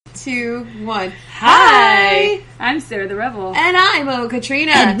2, 1. Hi! I'm Sarah the Rebel. And I'm O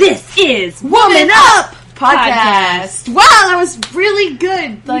Katrina. And this is Woman Up Podcast. Wow, that was really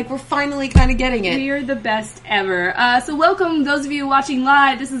good. Like, we're finally kind of getting it. We're the best ever. So welcome those of you watching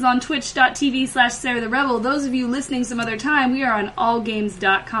live. This is on twitch.tv/Sarah the Rebel. Those of you listening some other time, we are on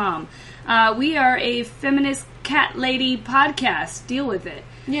allgames.com. We are a feminist cat lady podcast. Deal with it.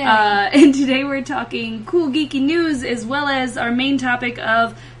 Yeah. And today we're talking cool geeky news as well as our main topic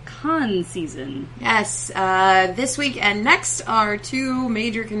of con season. Yes, this week and next are two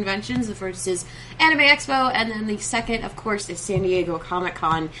major conventions. The first is Anime Expo, and then the second, of course, is San Diego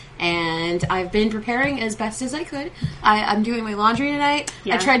Comic-Con. And I've been preparing as best as I could. I'm doing my laundry tonight.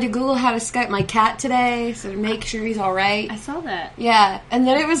 Yeah. I tried to Google how to Skype my cat today, so to make sure he's alright. I saw that. Yeah, and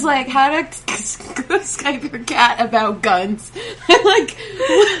then it was like, how to Skype your cat about guns. I'm like,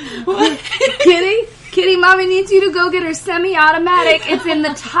 what? Kitty, Mommy needs you to go get her semi-automatic. It's in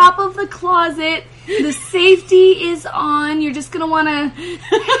the top of the closet. The safety is on. You're just going to want to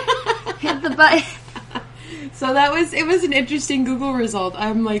hit the button. So it was an interesting Google result.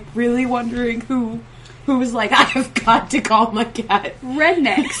 I'm like really wondering who was like, I have got to call my cat.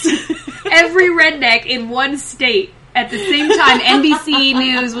 Rednecks. Every redneck in one state at the same time. NBC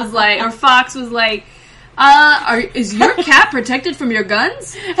News was like, or Fox was like, is your cat protected from your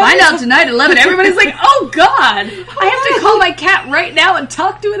guns? Find out tonight at 11. Everybody's like, oh God, I have to call my cat right now and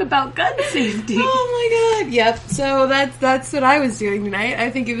talk to it about gun safety. Oh my God. Yep. So that's what I was doing tonight.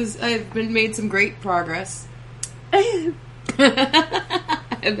 I think I've made some great progress. I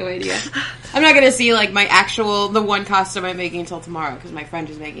have no idea. I'm not going to see like the one costume I'm making until tomorrow because my friend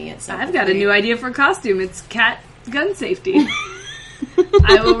is making it. So I've got a new idea for a costume. It's cat gun safety.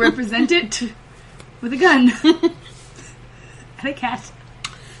 I will represent it with a gun. And a cat.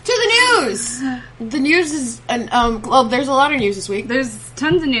 To the news! The news is... there's a lot of news this week. There's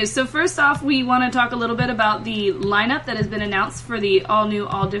tons of news. So first off, we want to talk a little bit about the lineup that has been announced for the all-new,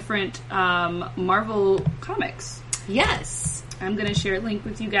 all-different Marvel comics. Yes. I'm going to share a link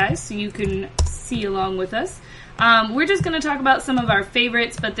with you guys so you can see along with us. We're just going to talk about some of our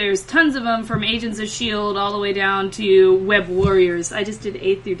favorites, but there's tons of them from Agents of S.H.I.E.L.D. all the way down to Web Warriors. I just did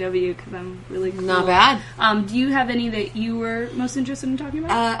A through W because I'm really cool. Not bad. Do you have any that you were most interested in talking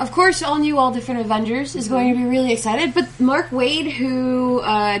about? Of course, all new, all different Avengers is going to be really excited, but Mark Waid, who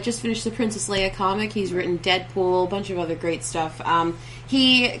just finished the Princess Leia comic, he's written Deadpool, a bunch of other great stuff,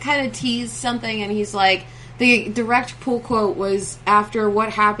 he kind of teased something, and he's like, the direct pull quote was, after what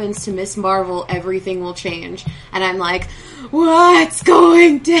happens to Miss Marvel, everything will change. And I'm like, what's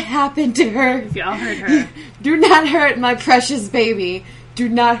going to happen to her? If y'all hurt her. Do not hurt my precious baby. Do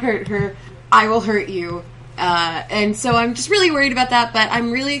not hurt her. I will hurt you. And so I'm just really worried about that, but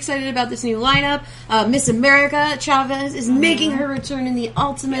I'm really excited about this new lineup. Miss America Chavez is making her return in the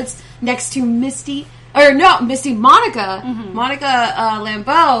Ultimates next to Misty Monica. Mm-hmm. Monica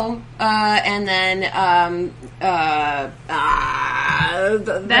Lambeau, and then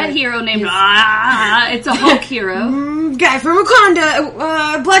that hero named it's a Hulk hero. Guy from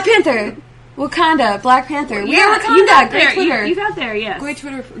Wakanda, Black Panther. Black Panther. We are Wakanda. You got there. Twitter. You got there, yes. Great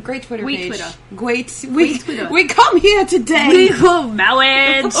Twitter page. Twitter. We come here today. We go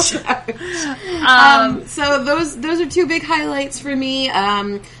marriage. So those are two big highlights for me.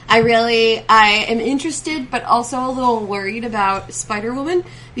 I am interested, but also a little worried about Spider-Woman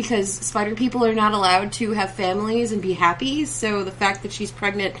because Spider people are not allowed to have families and be happy. So the fact that she's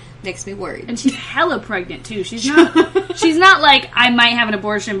pregnant makes me worried. And she's hella pregnant too. She's not like I might have an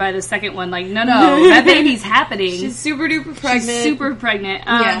abortion by the second one. Like no, that baby's happening. She's super duper pregnant. She's super pregnant.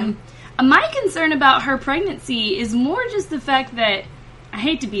 My concern about her pregnancy is more just the fact that I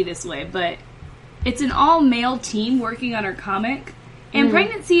hate to be this way, but it's an all-male team working on her comic. And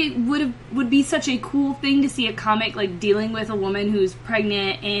pregnancy would be such a cool thing to see a comic like dealing with a woman who's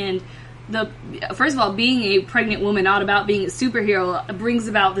pregnant, and first of all, being a pregnant woman, not about being a superhero, brings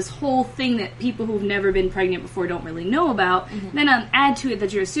about this whole thing that people who've never been pregnant before don't really know about. Mm-hmm. Then add to it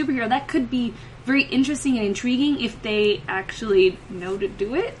that you're a superhero. That could be very interesting and intriguing if they actually know to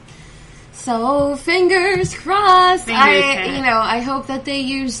do it. So fingers crossed. I hope that they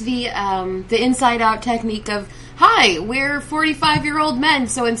use the inside out technique of, hi, we're 45-year-old men,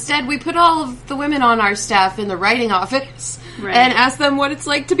 so instead we put all of the women on our staff in the writing office and ask them what it's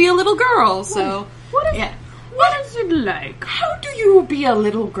like to be a little girl. So what is it like? How do you be a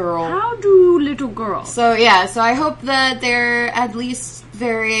little girl? How do little girls? So I hope that they're at least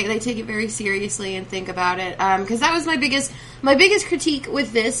they take it very seriously and think about it. Because that was my biggest critique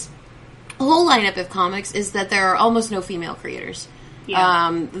with this whole lineup of comics is that there are almost no female creators.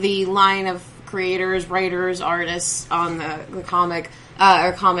 Yeah. The line of creators, writers, artists on the comic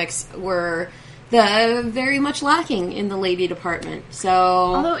or comics were very much lacking in the lady department. So,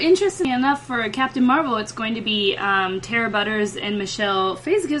 although interestingly enough, for Captain Marvel, it's going to be Tara Butters and Michelle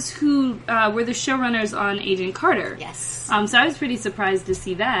Phasickas, who were the showrunners on Agent Carter. Yes. So I was pretty surprised to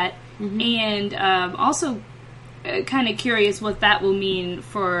see that, and also kind of curious what that will mean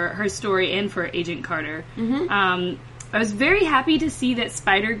for her story and for Agent Carter. I was very happy to see that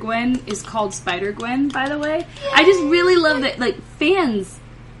Spider-Gwen is called Spider-Gwen, by the way. Yay! I just really love that, like, fans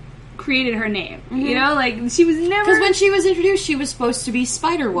created her name. You know, like, she was never... Because when she was introduced, she was supposed to be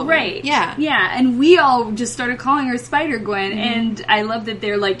Spider-Woman. Right. Yeah. Yeah, and we all just started calling her Spider-Gwen, and I love that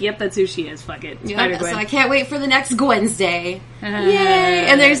they're like, yep, that's who she is, fuck it, Spider-Gwen. So I can't wait for the next Wednesday. Yay!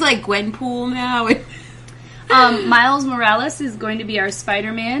 And there's, like, Gwenpool now. Miles Morales is going to be our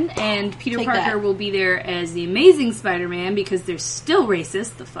Spider-Man, and Peter Parker will be there as the Amazing Spider-Man, because they're still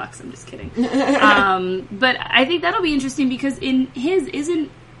racist. The fucks, I'm just kidding. But I think that'll be interesting, because in his,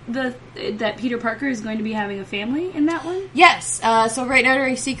 isn't that Peter Parker is going to be having a family in that one? Yes. So right now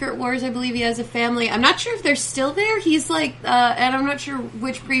during Secret Wars, I believe he has a family. I'm not sure if they're still there. He's like, and I'm not sure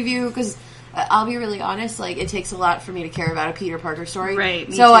which preview, because... I'll be really honest, like, it takes a lot for me to care about a Peter Parker story. Right,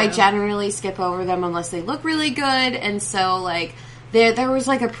 me so too. I generally skip over them unless they look really good, and so, like, there was,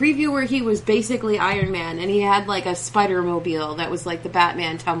 like, a preview where he was basically Iron Man, and he had, like, a Spider-Mobile that was, like, the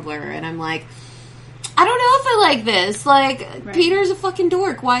Batman Tumbler, and I'm like, I don't know if I like this. Like, Peter's a fucking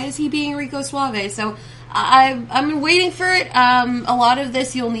dork. Why is he being Rico Suave? So... I'm waiting for it. A lot of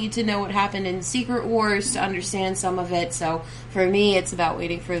this you'll need to know what happened in Secret Wars to understand some of it. So for me, it's about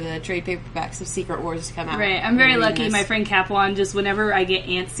waiting for the trade paperbacks of Secret Wars to come out. Right. I'm very lucky. My friend Capwan, just whenever I get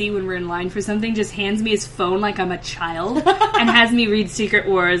antsy when we're in line for something, just hands me his phone like I'm a child and has me read Secret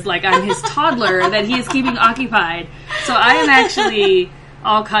Wars like I'm his toddler that he is keeping occupied. So I am actually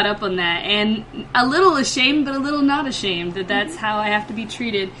all caught up on that, and a little ashamed, but a little not ashamed that that's how I have to be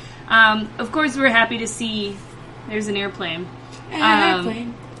treated. Of course, we're happy to see... There's an airplane.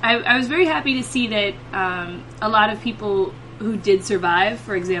 Airplane. I was very happy to see that a lot of people who did survive,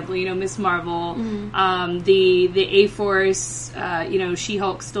 for example, you know, Miss Marvel, the A-Force, you know,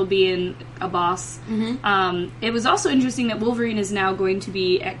 She-Hulk still being a boss. It was also interesting that Wolverine is now going to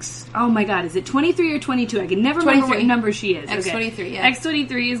be oh my god, is it 23 or 22? I can never remember what number she is. X-23, yeah.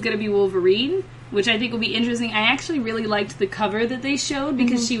 X-23 is going to be Wolverine, which I think will be interesting. I actually really liked the cover that they showed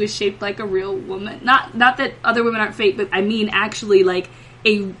because she was shaped like a real woman. Not that other women aren't fake, but I mean actually like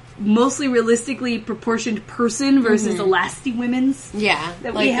a mostly realistically proportioned person versus elasty women's. Yeah,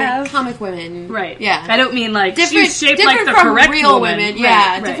 that like we have comic women. Right. Yeah. I don't mean like she's shaped different like the from correct real woman. women.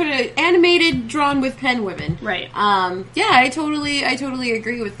 Yeah, right. Different animated, drawn with pen women. Right. Yeah, I totally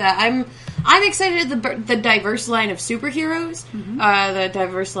agree with that. I'm excited at the diverse line of superheroes. The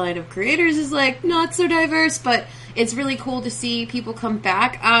diverse line of creators is like not so diverse, but it's really cool to see people come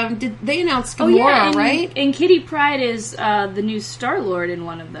back. Did they announce Gamora, right? And Kitty Pryde is the new Star-Lord in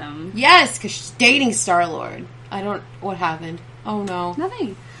one of them. Yes, because she's dating Star-Lord. What happened? Oh no.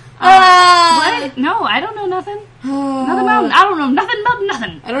 Nothing. What? No, I don't know nothing. Nothing about, I don't know nothing about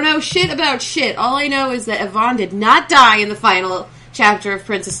nothing. I don't know shit about shit. All I know is that Yvonne did not die in the final chapter of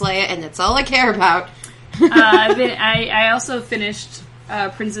Princess Leia, and that's all I care about. I also finished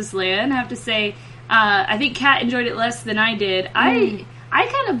Princess Leia, and I have to say, I think Kat enjoyed it less than I did. I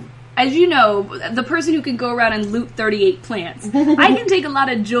kind of, as you know, the person who can go around and loot 38 plants, I can take a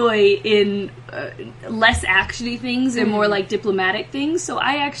lot of joy in less actiony things and more like diplomatic things, so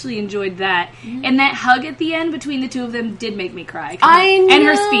I actually enjoyed that. And that hug at the end between the two of them did make me cry. I know. And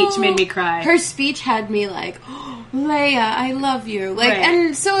her speech made me cry. Her speech had me like, oh, Leia, I love you. Like,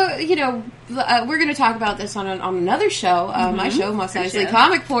 and so, you know, we're going to talk about this on another show, my show, Mos Eisley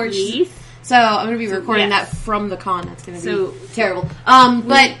Comic Porch. Yes. So I'm going to be recording that from the con. That's going to be terrible.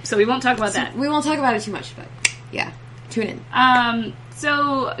 So we won't talk about that. We won't talk about it too much, but yeah, tune in.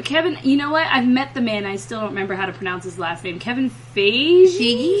 So Kevin, you know what? I've met the man. I still don't remember how to pronounce his last name. Kevin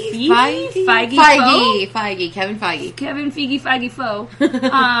Feige. Kevin Feige. Kevin Feige Foe.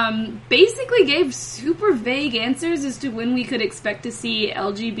 Basically gave super vague answers as to when we could expect to see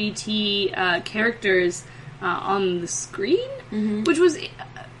LGBT characters on the screen, which was.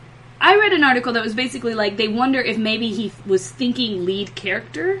 I read an article that was basically like they wonder if maybe he was thinking lead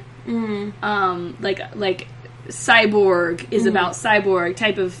character, like Cyborg is about Cyborg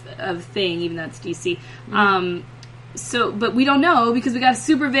type of thing, even though it's DC. But we don't know because we got a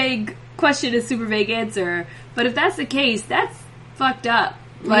super vague question, a super vague answer. But if that's the case, that's fucked up.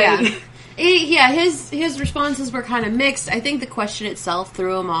 Like, his responses were kind of mixed. I think the question itself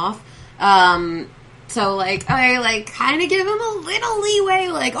threw him off. So, like, I, like, kind of give him a little leeway,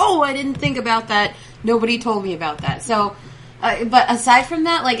 like, oh, I didn't think about that, nobody told me about that. So, But aside from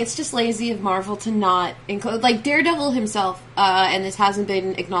that, like, it's just lazy of Marvel to not include, like, Daredevil himself, and this hasn't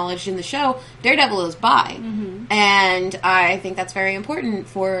been acknowledged in the show, Daredevil is bi. Mm-hmm. And I think that's very important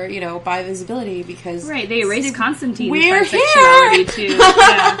for, bi visibility, because... Right, they erased Constantine's bisexuality, too.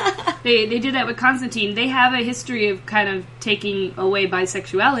 Yeah. They did that with Constantine. They have a history of kind of taking away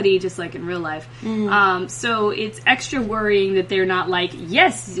bisexuality, just like in real life. Mm-hmm. So it's extra worrying that they're not like,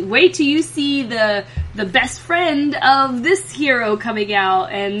 yes, wait till you see the best friend of this hero coming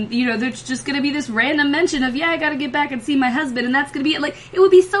out, and there's just gonna be this random mention of, I gotta get back and see my husband, and that's gonna be it. Like, it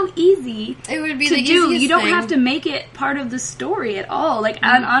would be so easy. It would be to the do. easiest You don't thing. have to make it part of the story at all. Like,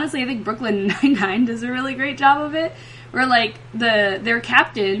 and honestly, I think Brooklyn Nine-Nine does a really great job of it. Where, like, their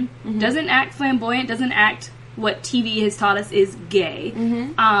captain doesn't act flamboyant, doesn't act what TV has taught us is gay.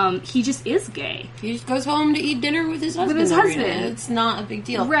 Mm-hmm. He just is gay. He just goes home to eat dinner with his husband. It's not a big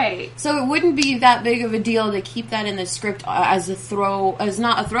deal. Right. So it wouldn't be that big of a deal to keep that in the script as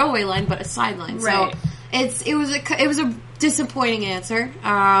not a throwaway line, but a sideline. Right. So it was a disappointing answer.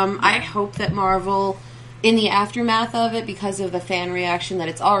 I hope that Marvel, in the aftermath of it, because of the fan reaction that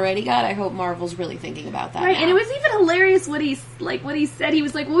it's already got, I hope Marvel's really thinking about that. Right, now. and it was even hilarious what he said. He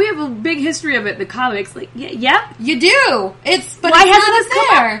was like, "Well, we have a big history of it in the comics." Like, yeah, you do. But why it's hasn't not this come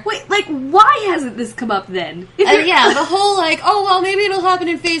there. up? Wait, like, why hasn't this come up then? The whole maybe it'll happen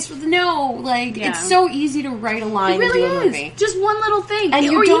in Phase. No, it's so easy to write a line. It really and do a movie. is. Just one little thing, and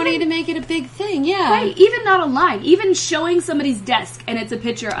you don't need to make it a big thing. Yeah, right. Even not a line. Even showing somebody's desk and it's a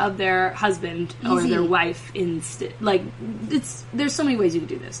picture of their husband or their wife instead. Like, there's so many ways you could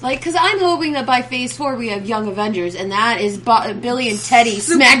do this. Like, because I'm hoping that by Phase 4 we have Young Avengers, and that is Billy and Teddy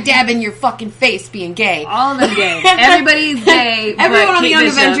smack dab in your fucking face being gay. All of them gay. Everybody's gay. Everyone on the Young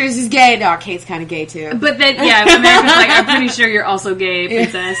Bishop. Avengers is gay. No, Kate's kind of gay too. But then, America's like, I'm pretty sure you're also gay,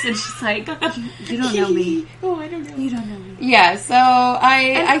 princess. And she's like, you don't know me. Oh, I don't know. You don't know me. Yeah, so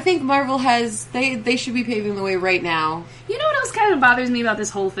I think Marvel has, they should be paving the way right now. You know what else kind of bothers me about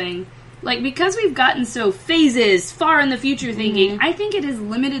this whole thing? Like, because we've gotten so phases, far in the future thinking, I think it has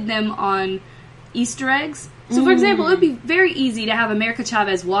limited them on Easter eggs. So, for example, it would be very easy to have America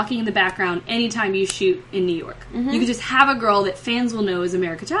Chavez walking in the background anytime you shoot in New York. You could just have a girl that fans will know is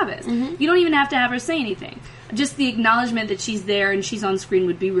America Chavez. You don't even have to have her say anything. Just the acknowledgement that she's there and she's on screen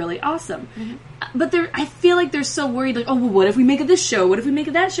would be really awesome. But I feel like they're so worried, like, oh, well, what if we make it this show? What if we make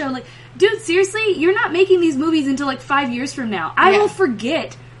it that show? Like, dude, seriously? You're not making these movies until, 5 years from now. I will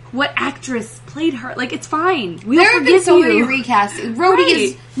forget what actress played her. Like, it's fine. There have been so many recasts. Rhodey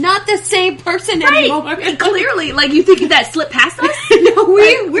is not the same person anymore. And clearly, you think that slipped past us? No,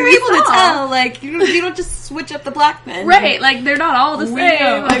 we're able to tell. Like, you don't just switch up the black men. Right, they're not all the same.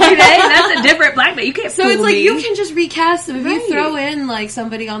 Hey, that's a different black man. You can't So fool it's me. you can just recast them. If you throw in,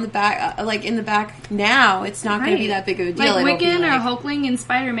 somebody on the back, in the back now, it's not going to be that big of a deal. Wiccan or Hulkling and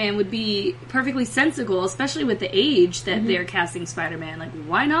Spider-Man would be perfectly sensible, especially with the age that they're casting Spider-Man. Like,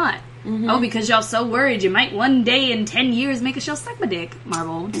 why not? Oh, because y'all so worried you might one day in 10 years make a show suck my dick,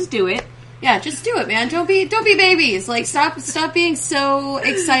 Marvel. Just do it. Yeah, just do it, man. Don't be babies. Stop being so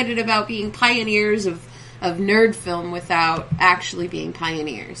excited about being pioneers of nerd film without actually being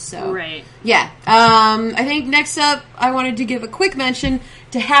pioneers. So right. Yeah. I think next up I wanted to give a quick mention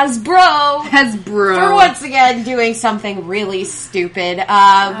to Hasbro. For once again doing something really stupid.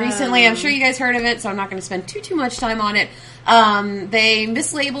 Recently, I'm sure you guys heard of it, so I'm not going to spend too much time on it. They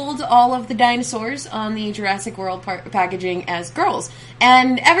mislabeled all of the dinosaurs on the Jurassic World packaging as girls.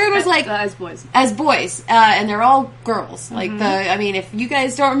 And everyone was as boys. As boys. And they're all girls. If you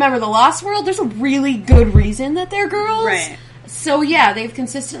guys don't remember The Lost World, there's a really good reason that they're girls. Right. So yeah, they've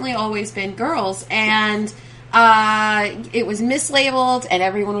consistently always been girls. And it was mislabeled, and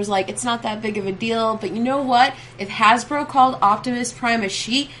everyone was like, it's not that big of a deal. But you know what? If Hasbro called Optimus Prime a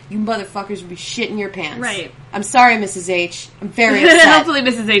she, you motherfuckers would be shitting your pants. Right. I'm sorry, Mrs. H. I'm very upset. Hopefully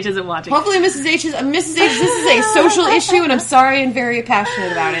Mrs. H isn't watching. Hopefully Mrs. H, this is a social issue, and I'm sorry and very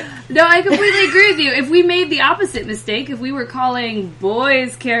passionate about it. No, I completely agree with you. If we made the opposite mistake, if we were calling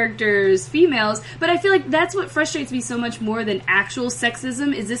boys' characters females, but I feel like that's what frustrates me so much more than actual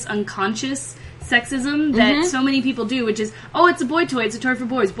sexism, is this unconscious sexism that so many people do, which is, oh, it's a boy toy, it's a toy for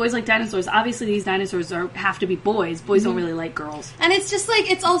boys. Boys like dinosaurs. Obviously, these dinosaurs have to be boys. Boys don't really like girls. And it's just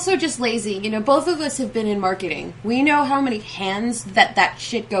it's also just lazy. You know, both of us have been in marketing. We know how many hands that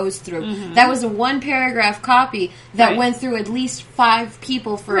shit goes through. That was a one-paragraph copy that went through at least 5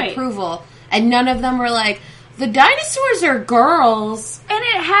 people for approval, and none of them were like, the dinosaurs are girls. And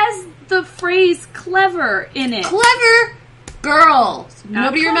it has the phrase clever in it. Clever girls. Not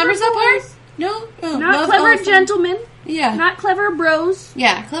Nobody clever remembers that boys. part? No? Oh, Not clever gentlemen. Yeah. Not clever bros.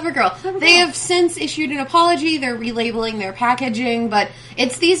 Yeah, clever girl. They have since issued an apology. They're relabeling their packaging, but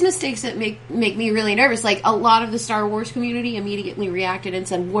it's these mistakes that make me really nervous. Like, a lot of the Star Wars community immediately reacted and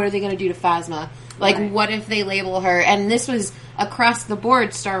said, what are they going to do to Phasma? Like, what if they label her? And this was across the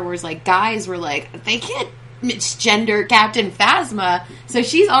board Star Wars. Like, guys were like, they can't misgender Captain Phasma. So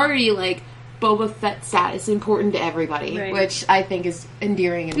she's already, like, Boba Fett status important to everybody, which I think is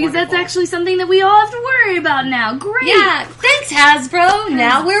endearing and because wonderful. that's actually something that we all have to worry about now. Great. Yeah, thanks Hasbro.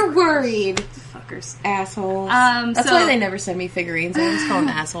 Now we're worried. Fuckers. Assholes. That's why they never send me figurines. I always call them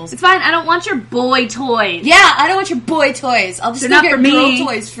assholes. It's fine. I don't want your boy toys. Yeah, I don't want your boy toys. I'll just go get girl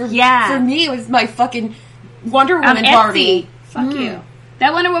toys for me. It was my fucking Wonder Woman Barbie. Fuck you.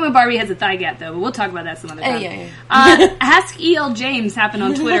 That Wonder Woman Barbie has a thigh gap, though, but we'll talk about that some other time. Yeah. Ask E.L. James happened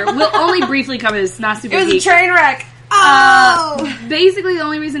on Twitter. We'll only briefly cover this. Not super It was geek. a train wreck. Basically, the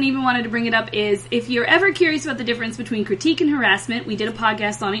only reason I even wanted to bring it up is if you're ever curious about the difference between critique and harassment, we did a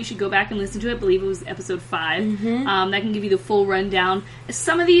podcast on it. You should go back and listen to it. I believe it was episode 5. Mm-hmm. That can give you the full rundown.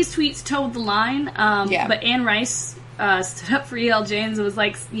 Some of these tweets toed the line, but Anne Rice stood up for E.L. James and was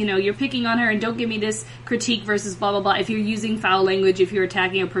like, you're picking on her and don't give me this critique versus blah, blah, blah. If you're using foul language, if you're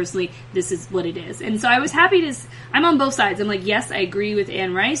attacking her personally, this is what it is. And so I was happy to... I'm on both sides. I'm like, yes, I agree with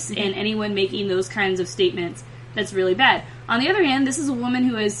Anne Rice, and anyone making those kinds of statements, that's really bad. On the other hand, this is a woman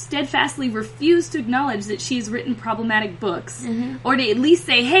who has steadfastly refused to acknowledge that she's written problematic books. Or to at least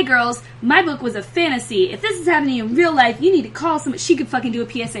say, hey girls, my book was a fantasy. If this is happening in real life, you need to call somebody. She could fucking do a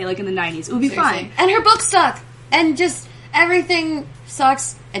PSA like in the 90s. It would be fine. And her books suck. And just everything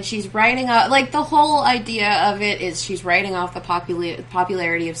sucks, and she's writing off... Like, the whole idea of it is she's writing off the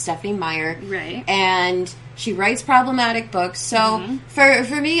popularity of Stephenie Meyer. Right. And she writes problematic books. So,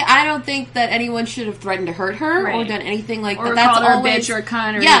 for me, I don't think that anyone should have threatened to hurt her or done anything like that. Or that's called her always, a bitch or a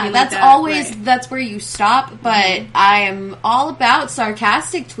cunt or yeah, anything that's like that. always... That's where you stop, but I am all about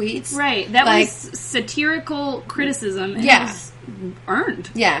sarcastic tweets. Right. That was satirical criticism. And it was earned.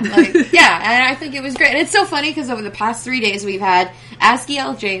 Yeah, and I think it was great. And it's so funny because over the past 3 days we've had Ask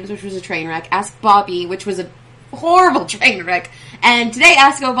E.L. James, which was a train wreck, Ask Bobby, which was a horrible train wreck, and today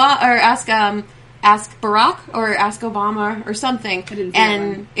Ask Barack or Ask Obama or something,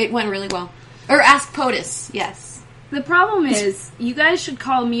 and it went really well. Or Ask POTUS, yes. The problem is, you guys should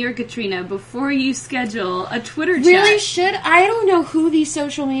call me or Katrina before you schedule a Twitter chat. Really should? I don't know who these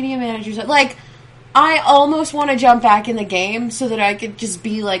social media managers are. Like, I almost want to jump back in the game so that I could just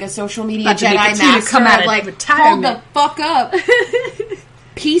be like a social media Jedi master. Come out of like, hold the fuck up.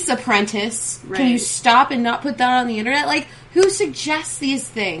 Peace Apprentice. Right. Can you stop and not put that on the internet? Like, who suggests these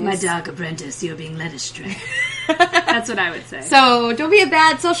things? My dark apprentice, you're being led astray. That's what I would say. So, don't be a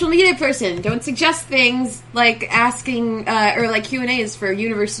bad social media person. Don't suggest things like asking, or like Q&As for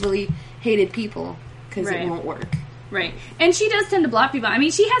universally hated people, because it won't work. Right. And she does tend to block people. I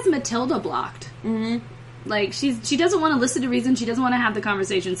mean, she has Matilda blocked. Mm-hmm. Like, she doesn't want to listen to reason. She doesn't want to have the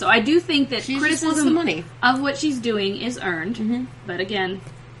conversation. So I do think that criticism of what she's doing is earned. Mm-hmm. But again,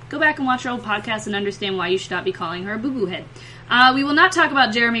 go back and watch her old podcast and understand why you should not be calling her a boo-boo head. We will not talk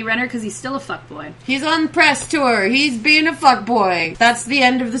about Jeremy Renner because he's still a fuckboy. He's on press tour. He's being a fuckboy. That's the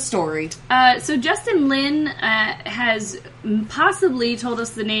end of the story. So Justin Lin has possibly told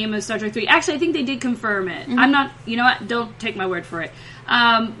us the name of Star Trek 3. Actually, I think they did confirm it. Mm-hmm. I'm not... You know what? Don't take my word for it.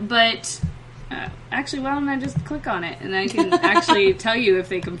 Actually, why don't I just click on it and I can actually tell you if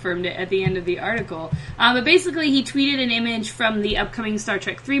they confirmed it at the end of the article. But basically, he tweeted an image from the upcoming Star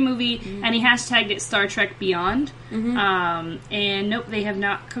Trek 3 movie, and he hashtagged it Star Trek Beyond. Mm-hmm. And nope, they have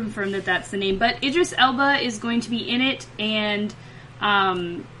not confirmed that that's the name. But Idris Elba is going to be in it, and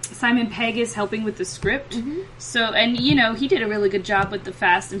Simon Pegg is helping with the script. Mm-hmm. So, and he did a really good job with the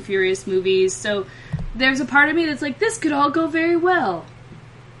Fast and Furious movies. So there's a part of me that's like, this could all go very well.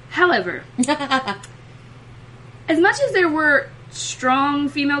 However, as much as there were strong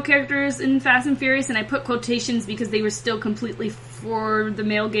female characters in Fast and Furious, and I put quotations because they were still completely for the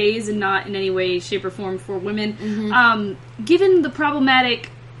male gaze and not in any way, shape, or form for women, given the problematic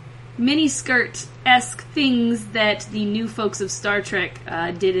miniskirt-esque things that the new folks of Star Trek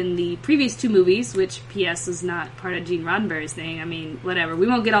did in the previous 2 movies, which, P.S., is not part of Gene Roddenberry's thing. I mean, whatever. We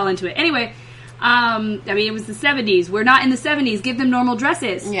won't get all into it. Anyway... it was the 70s. We're not in the 70s. Give them normal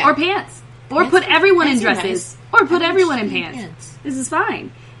dresses. Yeah. Or pants. Or put everyone in dresses. Or put everyone in pants. This is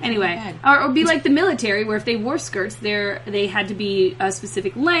fine. Anyway. Or be like the military, where if they wore skirts, they had to be a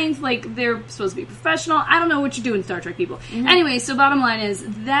specific length. Like, they're supposed to be professional. I don't know what you're doing, Star Trek people. Mm-hmm. Anyway, so bottom line is,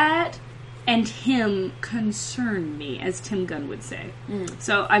 that and him concern me, as Tim Gunn would say. Mm.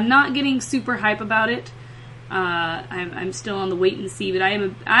 So I'm not getting super hype about it. I'm still on the wait and see, but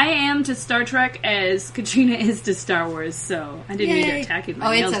I am to Star Trek as Katrina is to Star Wars, so I didn't mean to attack you with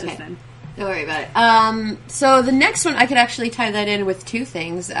my nails just then. Don't worry about it. So the next one, I could actually tie that in with two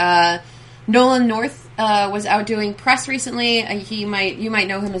things. Nolan North was out doing press recently. You might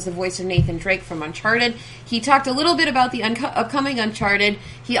know him as the voice of Nathan Drake from Uncharted. He talked a little bit about the upcoming Uncharted.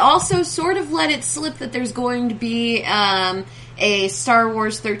 He also sort of let it slip that there's going to be a Star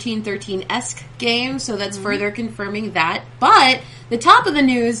Wars 1313-esque game, so that's further confirming that. But the top of the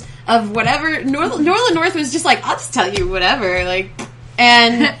news of whatever, Nolan North was just like, I'll just tell you whatever, like,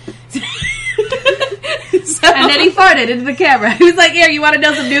 and... And then he farted into the camera. He was like, "Here, you want to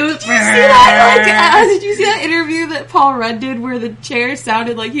know some news?" Did you see that? Did you see that interview that Paul Rudd did where the chair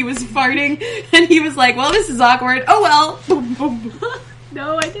sounded like he was farting, and he was like, "Well, this is awkward. Oh well." Boom, boom.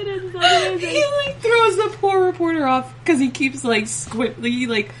 No, I didn't. He throws the poor reporter off because he keeps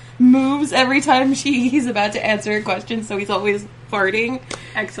moves every time he's about to answer a question, so he's always farting.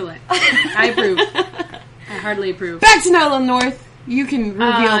 Excellent. I approve. I heartily approve. Back to Nolan North. You can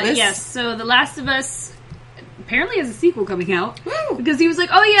reveal this. Yes, so The Last of Us apparently has a sequel coming out. Woo! Because he was like,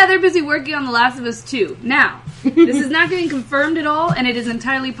 oh yeah, they're busy working on The Last of Us 2. Now, this is not getting confirmed at all, and it is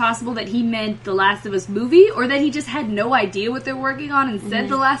entirely possible that he meant The Last of Us movie, or that he just had no idea what they're working on and said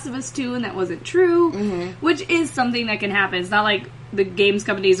The Last of Us 2, and that wasn't true, which is something that can happen. It's not like the games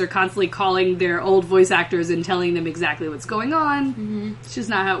companies are constantly calling their old voice actors and telling them exactly what's going on. It's just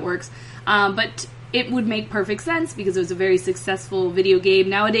not how it works. But it would make perfect sense because it was a very successful video game.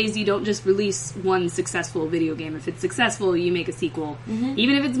 Nowadays, you don't just release one successful video game. If it's successful, you make a sequel.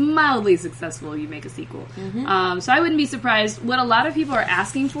 Even if it's mildly successful, you make a sequel. So I wouldn't be surprised. What a lot of people are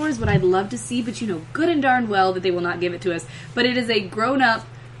asking for is what I'd love to see, but you know good and darn well that they will not give it to us. But it is a grown-up,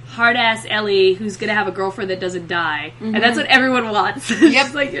 hard-ass Ellie who's going to have a girlfriend that doesn't die. And that's what everyone wants.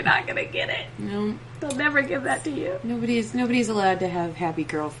 It's like, you're not going to get it. No. They'll never give that to you. Nobody's allowed to have happy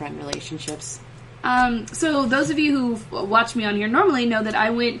girlfriend relationships. So those of you who watch me on here normally know that I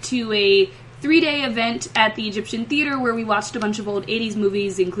went to a 3-day event at the Egyptian Theater where we watched a bunch of old 80s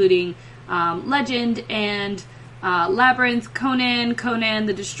movies, including Legend and Labyrinth, Conan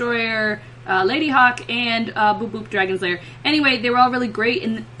the Destroyer, Lady Hawk, and Boop Boop Dragon Slayer. Anyway, they were all really great,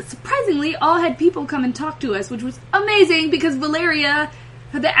 and surprisingly, all had people come and talk to us, which was amazing because Valeria,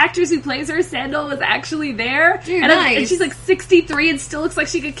 the actress who plays her, Sandal, was actually there. Dude, and she's like 63 and still looks like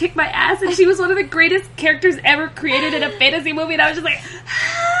she could kick my ass, and she was one of the greatest characters ever created in a fantasy movie, and I was just like,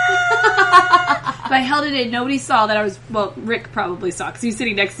 But I held it in. Nobody saw that I was, well, Rick probably saw, because he was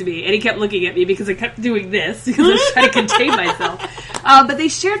sitting next to me, and he kept looking at me because I kept doing this, because I was trying to contain myself. But they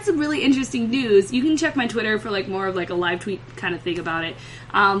shared some really interesting news. You can check my Twitter for more of a live tweet kind of thing about it.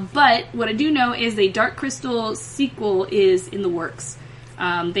 But what I do know is a Dark Crystal sequel is in the works.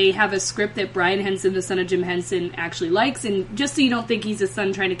 They have a script that Brian Henson, the son of Jim Henson, actually likes, and just so you don't think he's a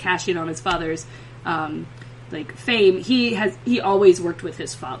son trying to cash in on his father's fame, he always worked with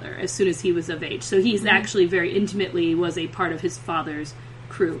his father as soon as he was of age. So he's actually very intimately was a part of his father's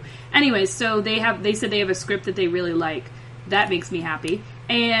crew. Anyway, so they said they have a script that they really like. That makes me happy.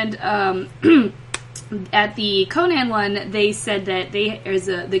 And at the Conan one, they said that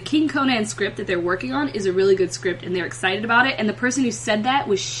the King Conan script that they're working on is a really good script, and they're excited about it. And the person who said that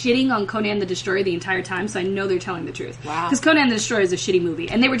was shitting on Conan the Destroyer the entire time, so I know they're telling the truth. Wow. Because Conan the Destroyer is a shitty movie.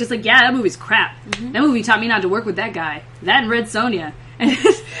 And they were just like, yeah, that movie's crap. That movie taught me not to work with that guy. That and Red Sonja. And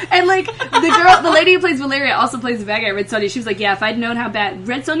the lady who plays Valeria also plays the bad guy, Red Sonja. She was like, yeah, if I'd known how bad...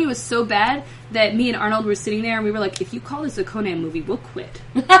 Red Sonja was so bad that me and Arnold were sitting there and we were like, if you call this a Conan movie, we'll quit.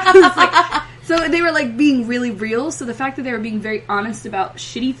 So they were being really real. So the fact that they were being very honest about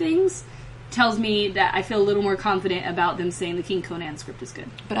shitty things tells me that I feel a little more confident about them saying the King Conan script is good.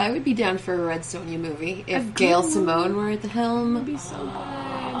 But I would be down for a Red Sonja movie if Gail Simone were at the helm. That'd be so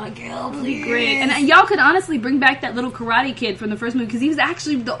good. Gail, please. Great. And y'all could honestly bring back that little karate kid from the first movie, because he was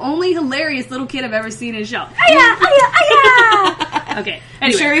actually the only hilarious little kid I've ever seen in a show. Okay. Anyway.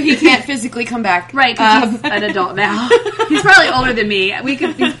 I'm sure he can't physically come back. Right, because he's an adult now. He's probably older than me.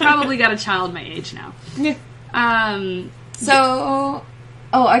 He's probably got a child my age now.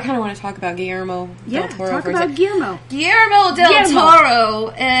 I kind of want to talk about Guillermo del Toro. Talk about Guillermo. Guillermo del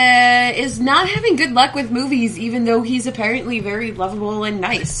Toro is not having good luck with movies, even though he's apparently very lovable and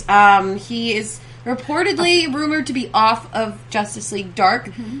nice. He is reportedly rumored to be off of Justice League Dark,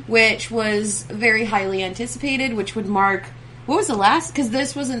 which was very highly anticipated, which would mark... What was the last? Because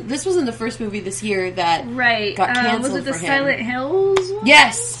this wasn't the first movie this year that got canceled. Was it the for him. Silent Hills one?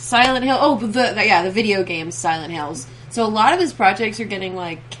 Yes, Silent Hill. Oh, the video game Silent Hills. So a lot of his projects are getting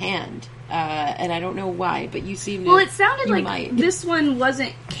canned. and I don't know why, but you seem to... Well, it sounded like might. this one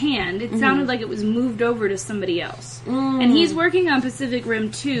wasn't canned. It sounded like it was moved over to somebody else. And he's working on Pacific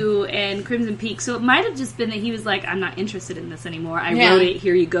Rim 2 and Crimson Peak, so it might have just been that he was like, I'm not interested in this anymore. I wrote it,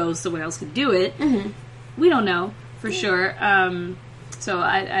 here you go, someone else could do it. We don't know for sure. So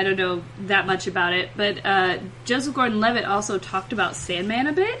I don't know that much about it. But Joseph Gordon-Levitt also talked about Sandman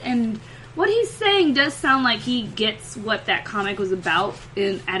a bit, and what he's saying does sound like he gets what that comic was about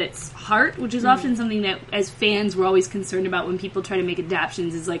at its heart, which is often something that, as fans, we're always concerned about when people try to make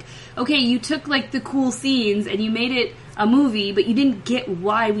adaptions. Is like, okay, you took like the cool scenes and you made it a movie, but you didn't get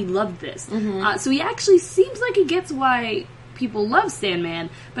why we loved this. So he actually seems like he gets why people love Sandman,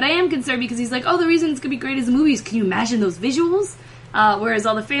 but I am concerned because he's like, oh, the reason it's going to be great as a movie is, can you imagine those visuals? Whereas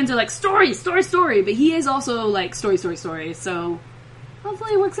all the fans are like, story, story, story, but he is also like, story, story, story, so...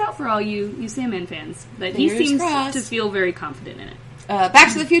 Hopefully it works out for all you Sandman fans. But he seems to feel very confident in it.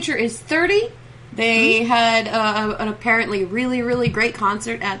 Back to the Future is 30. They had an apparently really, really great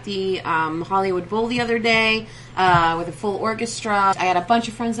concert at the Hollywood Bowl the other day with a full orchestra. I had a bunch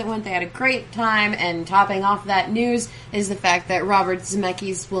of friends that went. They had a great time. And topping off that news is the fact that Robert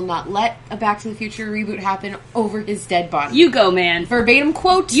Zemeckis will not let a Back to the Future reboot happen over his dead body. You go, man. Verbatim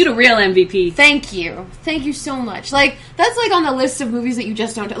quote. You the real MVP. Thank you. Thank you so much. Like, that's like on the list of movies that you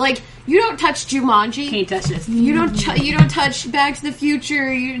just don't... Like, you don't touch Jumanji. Can't touch this. You don't touch Back to the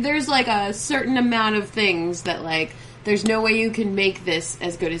Future. There's like a certain amount of things that like there's no way you can make this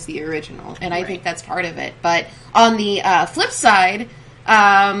as good as the original, and I think that's part of it. But on the flip side,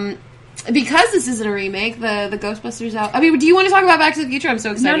 because this isn't a remake, the Ghostbusters out. I mean, do you want to talk about Back to the Future? I'm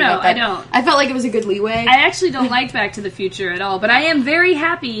so excited. No, about that. I don't. I felt like it was a good leeway. I actually don't like Back to the Future at all, but I am very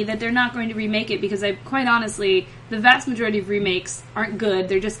happy that they're not going to remake it because quite honestly, the vast majority of remakes aren't good.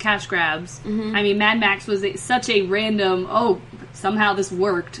 They're just cash grabs. I mean, Mad Max was such a random, somehow this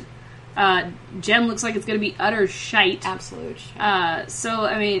worked. Gem looks like it's going to be utter shite. Absolute shite. So,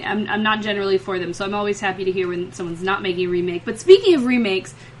 I mean, I'm not generally for them, so I'm always happy to hear when someone's not making a remake. But speaking of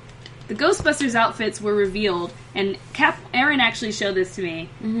remakes, the Ghostbusters outfits were revealed, and Aaron actually showed this to me.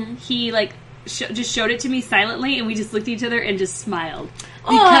 He, like, just showed it to me silently, and we just looked at each other and just smiled.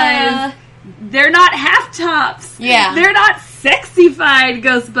 Because they're not half-tops. Yeah. They're not sexified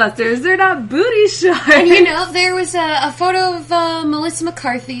Ghostbusters. They're not booty shorts. And you know, there was a photo of Melissa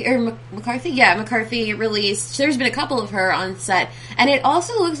McCarthy, McCarthy released. There's been a couple of her on set, and it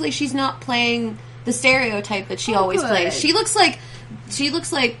also looks like she's not playing the stereotype that she always plays. She looks like,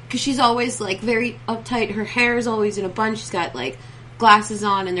 because she's always, like, very uptight. Her hair is always in a bun. She's got, like, glasses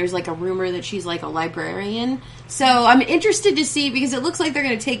on, and there's, like, a rumor that she's, like, a librarian. So I'm interested to see, because it looks like they're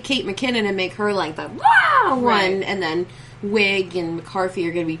going to take Kate McKinnon and make her, like, the one, and then Wig and McCarthy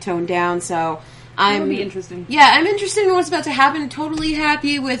are going to be toned down, so... That'll be interesting. Yeah, I'm interested in what's about to happen. Totally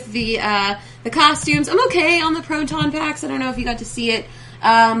happy with the costumes. I'm okay on the proton packs. I don't know if you got to see it.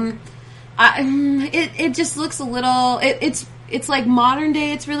 It just looks a little... It's like modern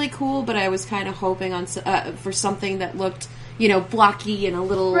day. It's really cool, but I was kind of hoping on for something that looked, blocky and a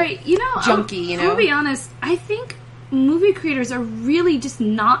little junky. I'll be honest. I think movie creators are really just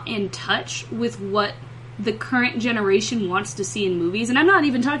not in touch with what the current generation wants to see in movies. And I'm not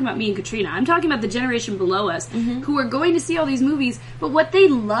even talking about me and Katrina. I'm talking about the generation below us who are going to see all these movies, but what they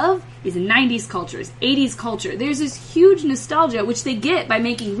love is 90s cultures, 80s culture. There's this huge nostalgia, which they get by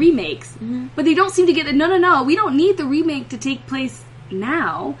making remakes, but they don't seem to get that, no, we don't need the remake to take place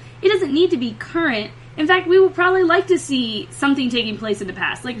now. It doesn't need to be current. In fact, we would probably like to see something taking place in the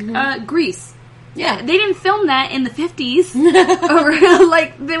past, like Grease. Yeah. They didn't film that in the 50s. Or,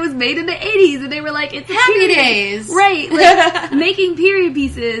 like, it was made in the 80s, and they were like, it's Happy Days. Right. Like, making period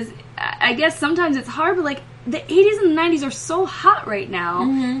pieces, I guess sometimes it's hard, but, like, the 80s and the 90s are so hot right now.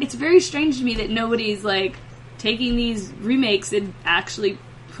 It's very strange to me that nobody's, like, taking these remakes and actually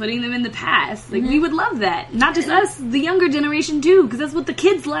putting them in the past. Like, we would love that. Not just us, the younger generation, too, because that's what the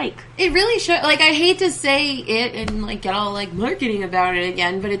kids like. It really should. Like, I hate to say it and, like, get all, like, marketing about it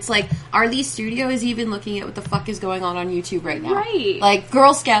again, but it's like, are these studios even looking at what the fuck is going on YouTube right now? Right. Like,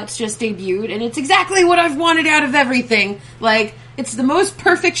 Girl Scouts just debuted, and it's exactly what I've wanted out of everything. Like, it's the most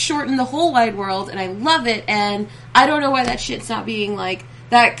perfect short in the whole wide world, and I love it, and I don't know why that shit's not being, like,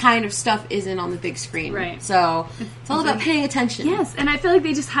 that kind of stuff isn't on the big screen. Right. So, it's all about paying attention. Yes, and I feel like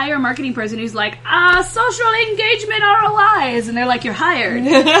they just hire a marketing person who's like, social engagement ROIs, and they're like, you're hired.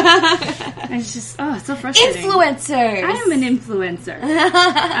 And it's just, it's so frustrating. Influencers! I am an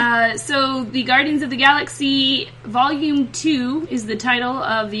influencer. So, the Guardians of the Galaxy Volume 2 is the title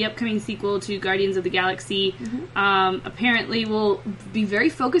of the upcoming sequel to Guardians of the Galaxy. Apparently will be very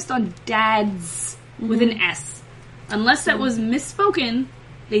focused on dads with an S. Unless that was misspoken,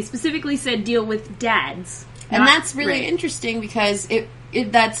 they specifically said deal with dads. And that's really interesting because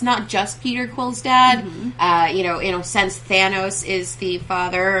that's not just Peter Quill's dad. Mm-hmm. In a sense, Thanos is the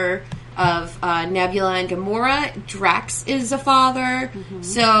father of Nebula and Gamora. Drax is a father. Mm-hmm.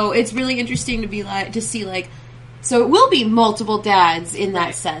 So it's really interesting to see so it will be multiple dads in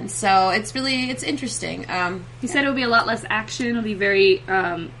that sense. So it's interesting. He said it will be a lot less action. It'll be very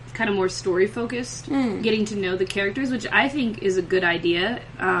kind of more story focused, getting to know the characters, which I think is a good idea.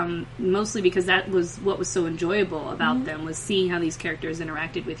 Mostly because that was what was so enjoyable about them, was seeing how these characters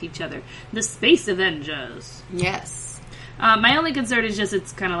interacted with each other. The Space Avengers. Yes. My only concern is just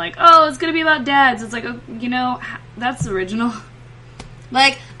it's kind of like, oh, it's going to be about dads. It's like, that's original.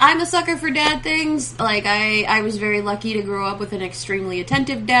 I'm a sucker for dad things. I was very lucky to grow up with an extremely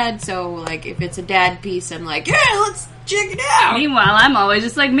attentive dad, so, if it's a dad piece, I'm like, yeah, let's check it out! Meanwhile, I'm always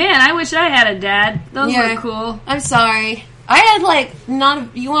just like, man, I wish I had a dad. Those were cool. I'm sorry. I had,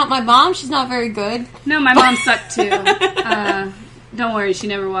 you want my mom? She's not very good. No, my mom sucked, too. Don't worry, she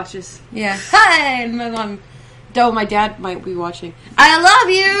never watches. Yeah. Hi! My mom... Though my dad might be watching. I love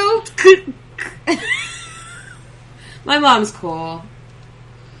you! My mom's cool.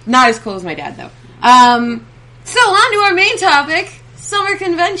 Not as cool as my dad, though. So, on to our main topic. Summer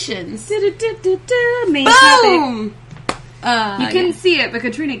conventions. Main topic. You couldn't see it, but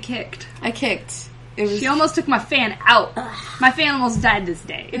Katrina kicked. I kicked. She almost took my fan out. My fan almost died this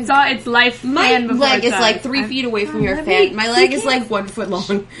day. It's life fan before leg is time. 3 feet away from your fan. My leg is 1 foot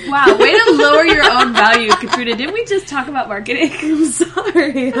long. Wow, way to lower your own value, Katrina. Didn't we just talk about marketing? I'm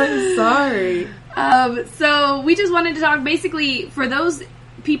sorry. So we just wanted to talk basically for those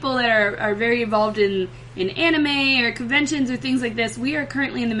people that are very involved in anime or conventions or things like this. We are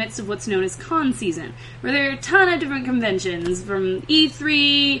currently in the midst of what's known as con season, where there are a ton of different conventions, from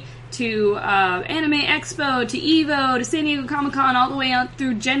E3 to Anime Expo to EVO to San Diego Comic-Con, all the way out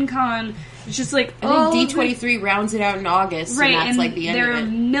through Gen Con. It's just I think D23 rounds it out in August, right, and that's the end of it. There are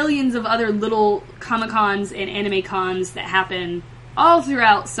millions of other little Comic-Cons and Anime Cons that happen all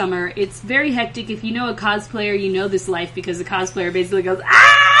throughout summer. It's very hectic. If you know a cosplayer, you know this life, because the cosplayer basically goes,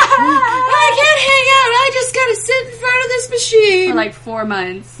 I can't hang out, I just gotta sit in front of this machine. For 4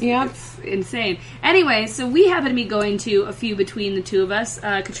 months. Yep. It's insane. Anyway, so we happen to be going to a few between the two of us.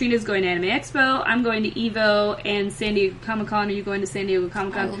 Katrina's going to Anime Expo, I'm going to EVO and San Diego Comic-Con. Are you going to San Diego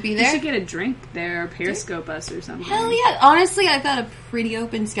Comic-Con? I will be there. You should get a drink there, or Periscope us or something. Hell yeah. Honestly, I've got a pretty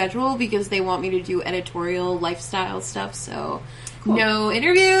open schedule because they want me to do editorial lifestyle stuff, so... Cool. No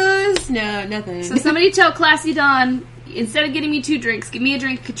interviews, no nothing. So somebody tell Classy Dawn, instead of getting me 2 drinks, give me a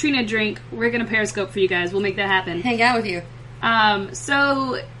drink, Katrina a drink. We're going to Periscope for you guys. We'll make that happen. Hang out with you.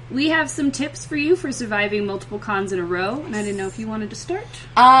 So we have some tips for you for surviving multiple cons in a row, and I didn't know if you wanted to start.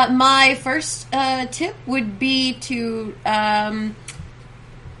 My first tip would be to...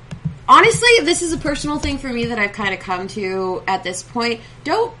 honestly, this is a personal thing for me that I've kind of come to at this point.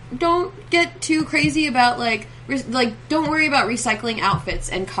 Don't get too crazy about, don't worry about recycling outfits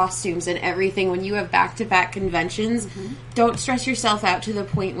and costumes and everything when you have back-to-back conventions. Mm-hmm. Don't stress yourself out to the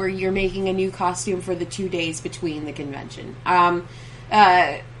point where you're making a new costume for the 2 days between the convention.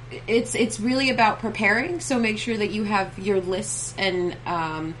 It's really about preparing, so make sure that you have your lists and,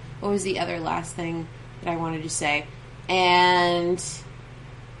 what was the other last thing that I wanted to say? And...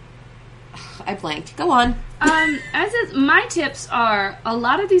 I blanked. Go on. My tips are, a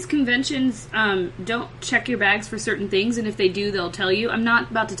lot of these conventions don't check your bags for certain things, and if they do, they'll tell you. I'm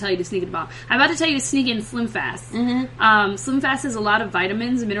not about to tell you to sneak in a bomb. I'm about to tell you to sneak in Slim Fast. Mm-hmm. Slim Fast has a lot of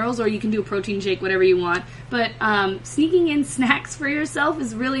vitamins and minerals, or you can do a protein shake, whatever you want. But sneaking in snacks for yourself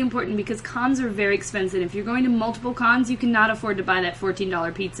is really important because cons are very expensive. If you're going to multiple cons, you cannot afford to buy that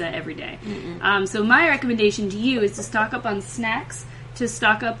 $14 pizza every day. So my recommendation to you is to stock up on snacks, to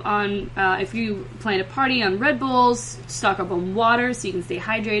stock up on, if you plan a party, on Red Bulls, stock up on water so you can stay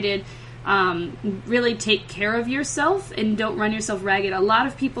hydrated. Really take care of yourself and don't run yourself ragged. A lot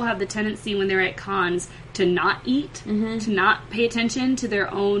of people have the tendency when they're at cons to not eat, to not pay attention to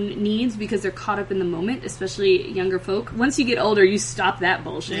their own needs because they're caught up in the moment, especially younger folk. Once you get older, you stop that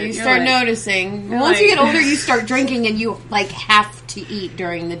bullshit. You start noticing. Once you get older, you start drinking and you have to eat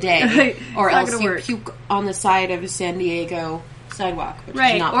during the day, or else you puke on the side of a San Diego sidewalk.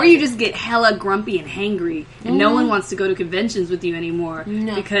 Right, or you just get hella grumpy and hangry, and no one wants to go to conventions with you anymore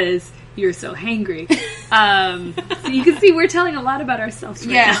because you're so hangry. So you can see we're telling a lot about ourselves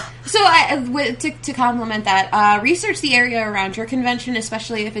right now. So to complement that, research the area around your convention,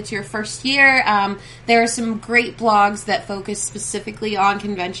 especially if it's your first year. There are some great blogs that focus specifically on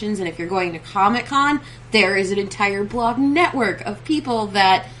conventions, and if you're going to Comic-Con, there is an entire blog network of people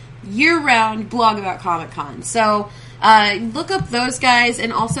that year-round blog about Comic-Con. So look up those guys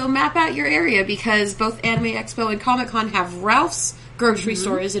and also map out your area, because both Anime Expo and Comic-Con have Ralph's grocery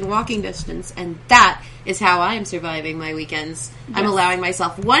stores in walking distance, and that is how I am surviving my weekends. Yes. I'm allowing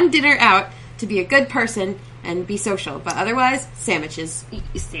myself one dinner out to be a good person and be social, but otherwise, sandwiches.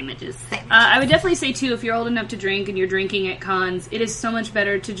 Sandwiches. I would definitely say, too, if you're old enough to drink and you're drinking at cons, it is so much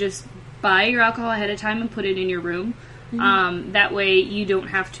better to just buy your alcohol ahead of time and put it in your room. That way you don't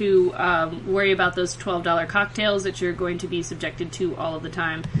have to worry about those $12 cocktails that you're going to be subjected to all of the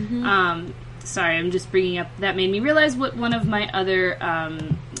time. Sorry, I'm just bringing up... That made me realize what one of my other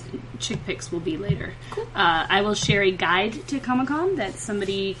chick picks will be later. Cool. I will share a guide to Comic-Con that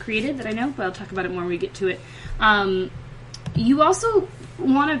somebody created that I know, but I'll talk about it more when we get to it. You also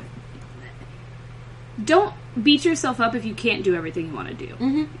want to... Don't beat yourself up if you can't do everything you want to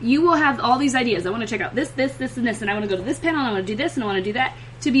do. You will have all these ideas. I want to check out this, and this, and I want to go to this panel, and I want to do this, and I want to do that.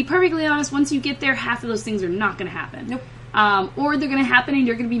 To be perfectly honest, once you get there, half of those things are not going to happen. Nope. Or they're going to happen and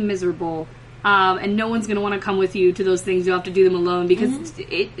you're going to be miserable. And no one's going to want to come with you to those things. You'll have to do them alone, because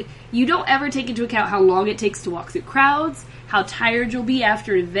you don't ever take into account how long it takes to walk through crowds, how tired you'll be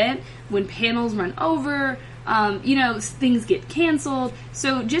after an event, when panels run over, things get canceled.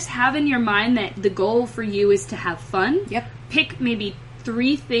 So just have in your mind that the goal for you is to have fun. Yep. Pick maybe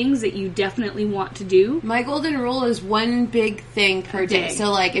 3 things that you definitely want to do. My golden rule is one big thing per day.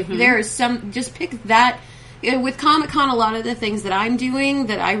 So, like, if there is just pick that. With Comic-Con, a lot of the things that I'm doing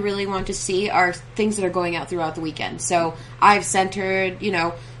that I really want to see are things that are going out throughout the weekend. So I've centered,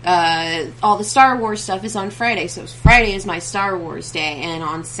 all the Star Wars stuff is on Friday. So Friday is my Star Wars day. And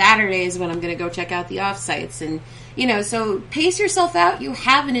on Saturday is when I'm going to go check out the offsites. And, so pace yourself out. You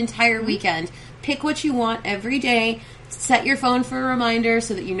have an entire weekend. Pick what you want every day. Set your phone for a reminder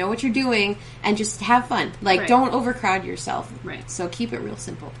so that you know what you're doing, and just have fun. Like, don't overcrowd yourself. Right. So keep it real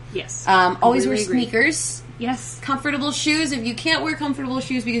simple. Yes. Always wear sneakers. Yes. Comfortable shoes. If you can't wear comfortable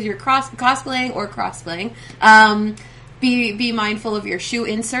shoes because you're cosplaying or crossplaying, be mindful of your shoe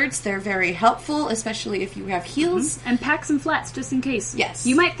inserts. They're very helpful, especially if you have heels. And pack some flats just in case. Yes.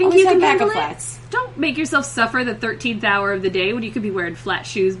 You might think always you can handle it. Flats. Don't make yourself suffer the 13th hour of the day when you could be wearing flat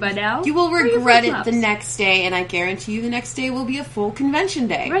shoes by now. You will regret it the next day, and I guarantee you the next day will be a full convention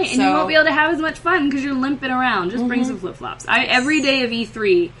day. Right, and you won't be able to have as much fun because you're limping around. Just bring some flip-flops. Every day of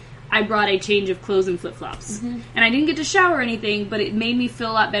E3, I brought a change of clothes and flip-flops. And I didn't get to shower or anything, but it made me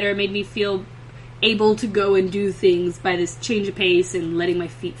feel a lot better. It made me feel able to go and do things by this change of pace and letting my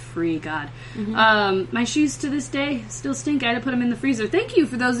feet free. God. My shoes to this day still stink. I had to put them in the freezer. Thank you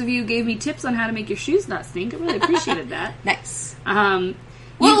for those of you who gave me tips on how to make your shoes not stink. I really appreciated that. Nice.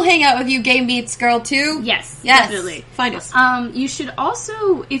 We'll hang out with you, Game Meets girl, too. Yes, definitely. Find us. You should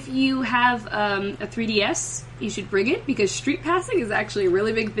also, if you have a 3DS, you should bring it, because street passing is actually a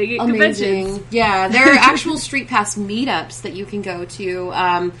really big thing at conventions. Yeah, there are actual street pass meetups that you can go to,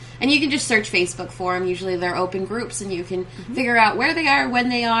 and you can just search Facebook for them. Usually they're open groups, and you can figure out where they are, when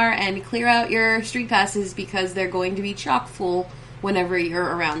they are, and clear out your street passes, because they're going to be chock full whenever you're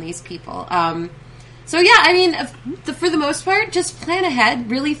around these people. So yeah, I mean, for the most part, just plan ahead,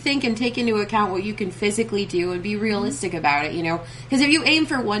 really think and take into account what you can physically do and be realistic about it, Because if you aim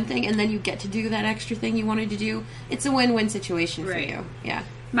for one thing and then you get to do that extra thing you wanted to do, it's a win-win situation for you. Yeah.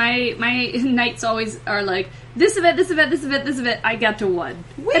 My nights always are like, this event, this event, this event, this event, I got to one.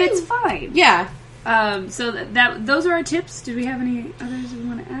 Woo! And it's fine. Yeah. So those are our tips. Do we have any others we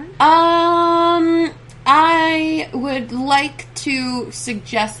want to add? I would like to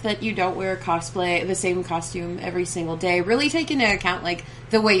suggest that you don't wear the same costume every single day. Really take into account, like,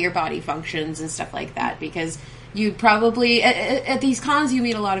 the way your body functions and stuff like that, because you probably, at these cons, you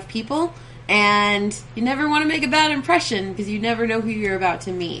meet a lot of people, and you never want to make a bad impression, because you never know who you're about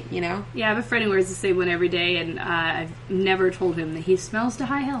to meet, Yeah, I have a friend who wears the same one every day, and I've never told him that he smells to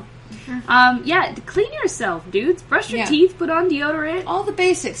high hell. Clean yourself, dudes. Brush your teeth, put on deodorant. All the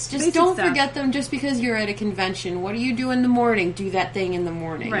basics. Just don't forget them just because you're at a convention. What do you do in the morning? Do that thing in the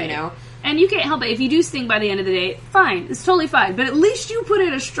morning, right. And you can't help it. If you do stink by the end of the day, fine. It's totally fine. But at least you put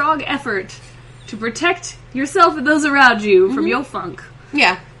in a strong effort to protect yourself and those around you from your funk.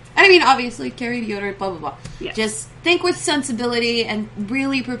 Yeah. And I mean, obviously, carry deodorant, blah, blah, blah. Yes. Just think with sensibility and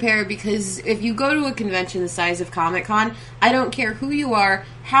really prepare, because if you go to a convention the size of Comic-Con, I don't care who you are,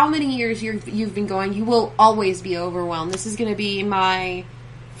 how many years you've been going, you will always be overwhelmed. This is going to be my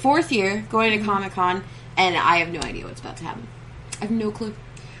 4th year going to Comic-Con, and I have no idea what's about to happen. I have no clue.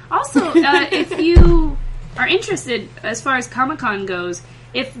 Also, if you are interested, as far as Comic-Con goes,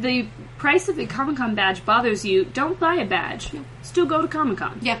 if the price of a Comic-Con badge bothers you, don't buy a badge. No. Still go to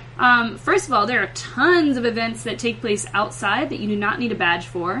Comic-Con. Yeah. First of all, there are tons of events that take place outside that you do not need a badge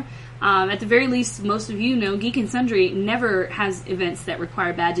for. At the very least, most of you know Geek and Sundry never has events that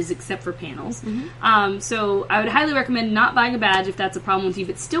require badges except for panels. So I would highly recommend not buying a badge if that's a problem with you,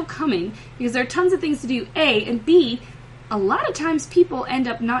 but still coming, because there are tons of things to do, A, and B, a lot of times people end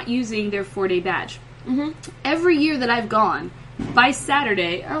up not using their 4-day badge. Every year that I've gone, by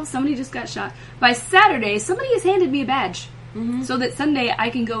Saturday, somebody just got shot. By Saturday, somebody has handed me a badge. So that Sunday I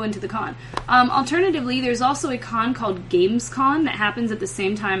can go into the con. Alternatively, there's also a con called GamesCon that happens at the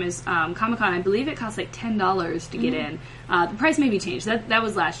same time as Comic-Con. I believe it costs like $10 to get in. The price may be changed. That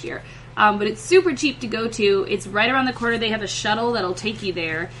was last year. But it's super cheap to go to. It's right around the corner. They have a shuttle that'll take you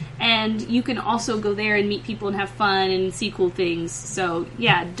there. And you can also go there and meet people and have fun and see cool things. So,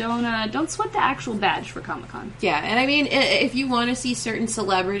 yeah, don't sweat the actual badge for Comic-Con. Yeah, and I mean, if you want to see certain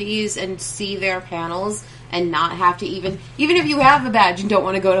celebrities and see their panels and not have to even if you have a badge and don't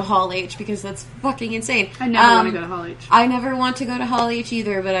want to go to Hall H, because that's fucking insane. I never want to go to Hall H. I never want to go to Hall H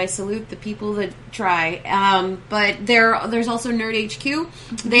either, but I salute the people that try. But there's also Nerd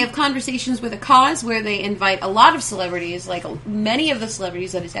HQ. They have conversations with a cause where they invite a lot of celebrities, like many of the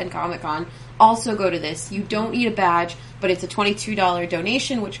celebrities that attend Comic-Con also go to this. You don't need a badge, but it's a $22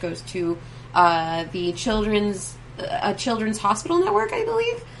 donation, which goes to the Children's Hospital Network, I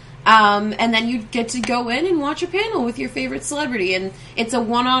believe. And then you get to go in and watch a panel with your favorite celebrity, and it's a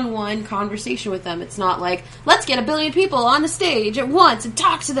one-on-one conversation with them. It's not like, let's get 1 billion people on the stage at once and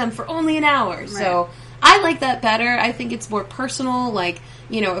talk to them for only an hour. Right. So I like that better. I think it's more personal. Like,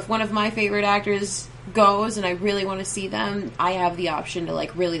 if one of my favorite actors goes and I really want to see them, I have the option to,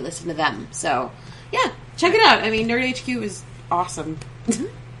 like, really listen to them. So, yeah, check it out. I mean, Nerd HQ is awesome.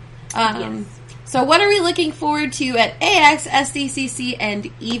 Yes. So what are we looking forward to at AX, SDCC, and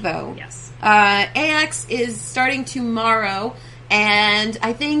EVO? Yes. AX is starting tomorrow, and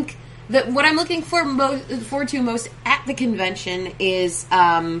I think that what I'm looking forward to most at the convention is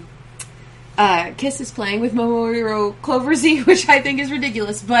Kiss is playing with Mamoru Cloverzy, which I think is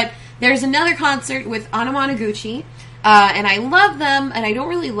ridiculous, but there's another concert with Anna Monoguchi, and I love them, and I don't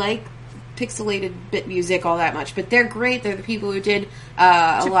really like pixelated bit music all that much, but they're great. They're the people who did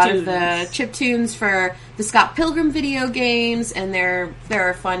a lot of the chiptunes for the Scott Pilgrim video games, and they're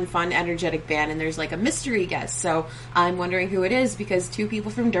a fun, energetic band, and there's like a mystery guest, so I'm wondering who it is, because 2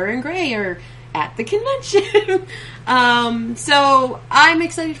 people from Duran Gray are at the convention. So I'm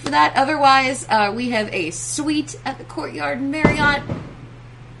excited for that. Otherwise, we have a suite at the Courtyard Marriott.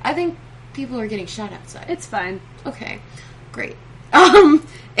 I think people are getting shot outside. It's fine. Okay, great.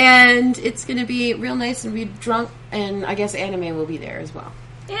 And it's going to be real nice and be drunk, and I guess Anime will be there as well.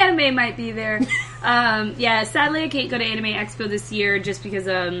 Anime might be there. Yeah, sadly I can't go to Anime Expo this year just because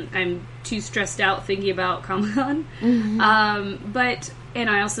I'm too stressed out thinking about Comic-Con. And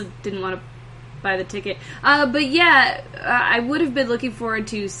I also didn't want to buy the ticket. But yeah, I would have been looking forward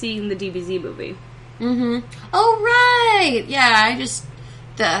to seeing the DBZ movie. Oh, right! Yeah, I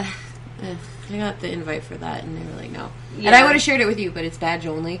got the invite for that, and they were like, no. Yeah. And I would have shared it with you, but it's badge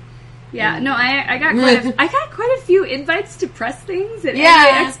only. Yeah, no, I got quite a few invites to press things at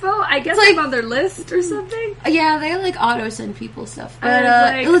Anime Expo. I guess I'm on their list or something. Yeah, they like auto send people stuff. But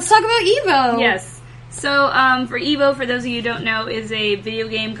let's talk about EVO. Yes. So for EVO, for those of you who don't know, is a video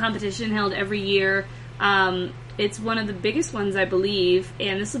game competition held every year. It's one of the biggest ones, I believe,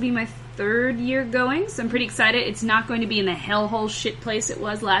 and this will be my 3rd year going, so I'm pretty excited. It's not going to be in the hellhole shit place it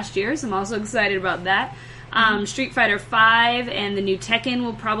was last year, so I'm also excited about that. Street Fighter V and the new Tekken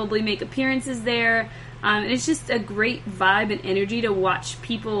will probably make appearances there. It's just a great vibe and energy to watch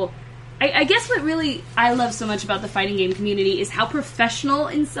people. I guess what really I love so much about the fighting game community is how professional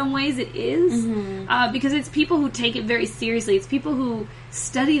in some ways it is. Because it's people who take it very seriously. It's people who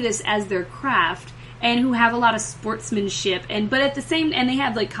study this as their craft and who have a lot of sportsmanship, but at the same, and they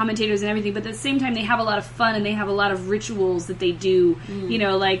have like commentators and everything, but at the same time they have a lot of fun and they have a lot of rituals that they do,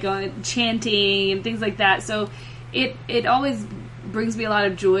 like chanting and things like that. So it always brings me a lot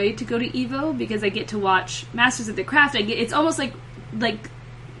of joy to go to EVO because I get to watch Masters of the Craft. It's almost like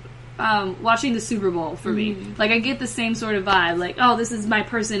watching the Super Bowl for me. Like, I get the same sort of vibe. Like, oh, this is my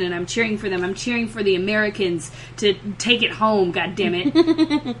person, and I'm cheering for them. I'm cheering for the Americans to take it home,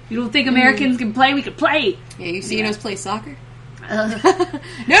 goddammit. You don't think Americans can play? We can play! Yeah, you've seen us play soccer?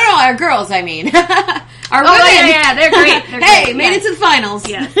 No, our girls, I mean. Our women! Yeah, they're great. Hey, made it to the finals!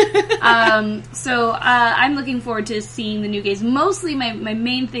 Yeah. So, I'm looking forward to seeing the new games. Mostly, my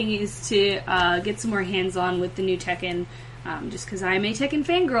main thing is to get some more hands-on with the new Tekken, just because I'm a Tekken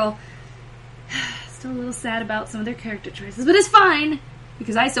fangirl. Still a little sad about some of their character choices, but it's fine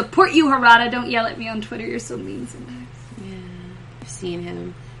because I support you, Harada. Don't yell at me on Twitter. You're so mean sometimes. Yeah, I've seen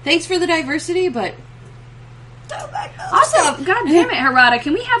him. Thanks for the diversity, but Also, god damn it, Harada,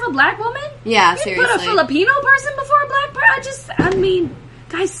 can we have a black woman? Yeah, you seriously. Put a Filipino person before a black person? I mean,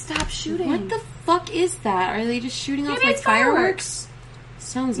 guys, stop shooting. What the fuck is that? Are they just shooting off, Maybe like, it's fireworks?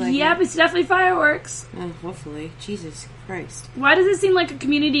 Sounds like Yep, it. it's definitely fireworks. Oh, hopefully. Jesus Christ. Why does it seem like a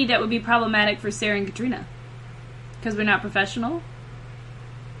community that would be problematic for Sarah and Katrina? Because we're not professional?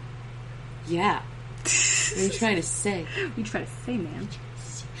 Yeah. What are you trying to say? We try to say, man.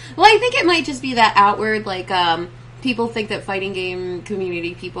 Well, I think it might just be that outward, like, people think that fighting game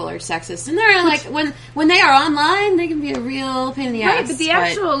community people are sexist. And they're, like, when they are online, they can be a real pain in the ass. Right, but the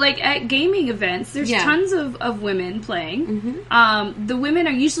actual, like, at gaming events, there's tons of women playing. Mm-hmm. The women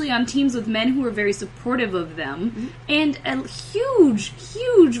are usually on teams with men who are very supportive of them. And a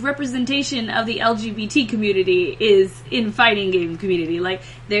huge representation of the LGBT community is in fighting game community. Like,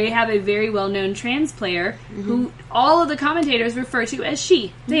 they have a very well-known trans player who all of the commentators refer to as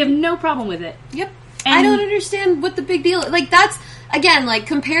she. They have no problem with it. Yep. And I don't understand what the big deal is. Like, that's, again, like,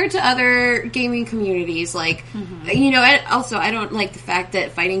 compared to other gaming communities, like, you know, and also, I don't like the fact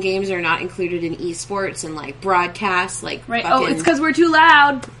that fighting games are not included in esports and, like, broadcasts, like, right. fucking, Oh, it's because we're too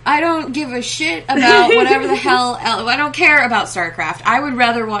loud. I don't give a shit about whatever the hell else. I don't care about StarCraft. I would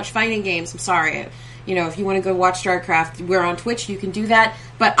rather watch fighting games. I'm sorry. You know, if you want to go watch StarCraft, we're on Twitch, you can do that.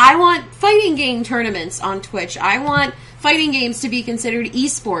 But I want fighting game tournaments on Twitch. I want fighting games to be considered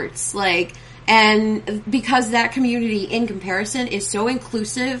esports, like... And because that community, in comparison, is so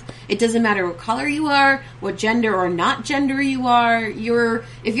inclusive, it doesn't matter what color you are, what gender or not gender you are. If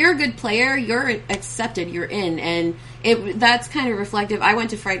you're a good player, you're accepted. You're in, and that's kind of reflective. I went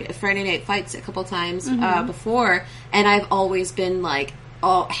to Friday Night Fights a couple times before, and I've always been like,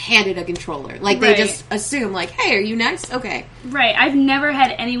 handed a controller. Like, they just assume, like, hey, are you next? Okay. Right. I've never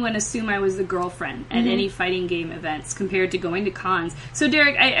had anyone assume I was the girlfriend at any fighting game events compared to going to cons. So,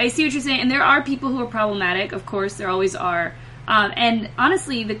 Derek, I see what you're saying, and there are people who are problematic. Of course, there always are. And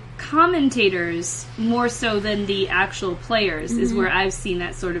honestly, the commentators, more so than the actual players, is where I've seen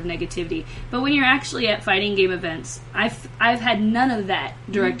that sort of negativity. But when you're actually at fighting game events, I've had none of that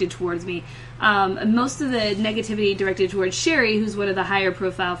directed towards me. Most of the negativity directed towards Sherry, who's one of the higher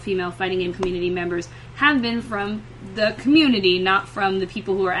profile female fighting game community members, have been from the community, not from the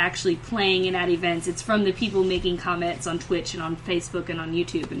people who are actually playing and at events. It's from the people making comments on Twitch and on Facebook and on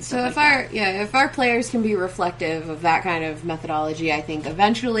YouTube and stuff if our players can be reflective of that kind of methodology, I think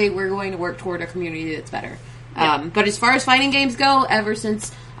eventually we're going to work toward a community that's better. Yeah. But as far as fighting games go, ever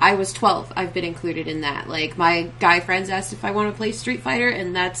since I was 12, I've been included in that. Like, my guy friends asked if I want to play Street Fighter,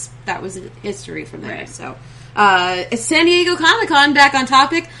 and that was history from there. Right. So, it's San Diego Comic-Con, back on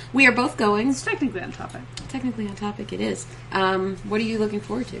topic. We are both going. It's technically on topic. Technically on topic, it is. What are you looking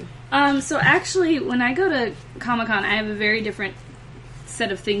forward to? So actually, when I go to Comic-Con, I have a very different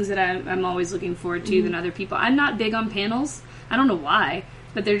set of things that I'm always looking forward to than other people. I'm not big on panels. I don't know why,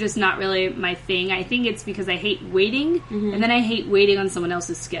 but they're just not really my thing. I think it's because I hate waiting, and then I hate waiting on someone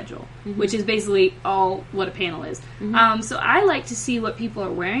else's schedule, which is basically all what a panel is. So I like to see what people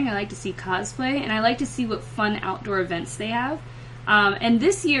are wearing, I like to see cosplay, and I like to see what fun outdoor events they have. And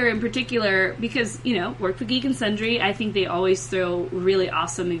this year in particular, because, you know, worked with Geek and Sundry, I think they always throw really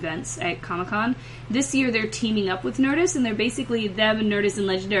awesome events at Comic-Con. This year they're teaming up with Nerdist, and they're basically, them and Nerdist and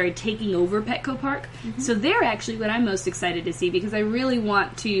Legendary taking over Petco Park. So they're actually what I'm most excited to see, because I really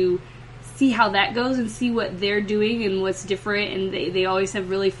want to see how that goes and see what they're doing and what's different, and they always have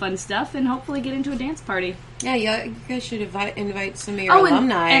really fun stuff, and hopefully get into a dance party. Yeah, you guys should invite some of your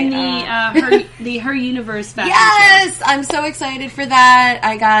alumni. And the Her Universe fashion yes! show. I'm so excited for that.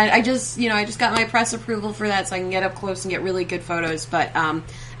 I just got my press approval for that, so I can get up close and get really good photos. But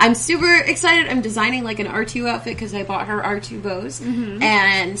I'm super excited. I'm designing like an R2 outfit because I bought her R2 bows,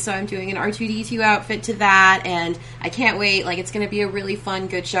 and so I'm doing an R2D2 outfit to that, and I can't wait. Like, it's going to be a really fun,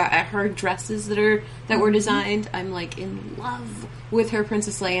 good shot at her dresses that were designed. I'm like in love with her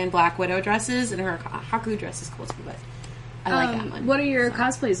Princess Leia and Black Widow dresses, and her Haku dress is cool too, but I like that one. What are your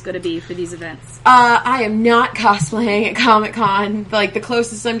cosplays going to be for these events? I am not cosplaying at Comic-Con. Like, the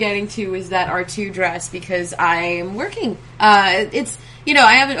closest I'm getting to is that R2 dress because I am working. It's, you know,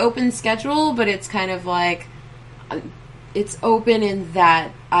 I have an open schedule, but it's kind of like, it's open in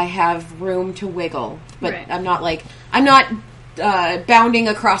that I have room to wiggle, but right. I'm not bounding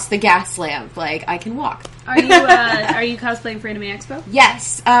across the gas lamp. Like, I can walk. Are you cosplaying for Anime Expo?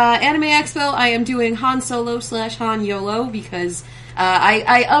 Yes. Anime Expo, I am doing Han Solo / Han Yolo because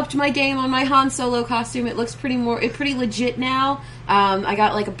I upped my game on my Han Solo costume. It looks pretty legit now. I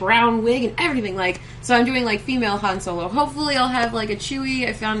got like a brown wig and everything. Like, so I'm doing like female Han Solo. Hopefully I'll have like a Chewie.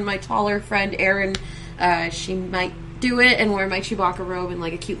 I found my taller friend Erin. She might do it and wear my Chewbacca robe and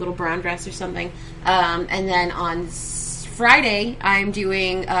like a cute little brown dress or something. And then on Friday, I'm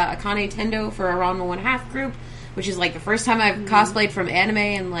doing Akane Tendo for a Ranma 1/2 group, which is like the first time I've cosplayed from anime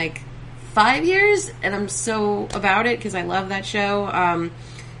in like 5 years, and I'm so about it because I love that show.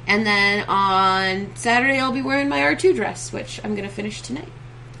 And then on Saturday, I'll be wearing my R2 dress, which I'm going to finish tonight.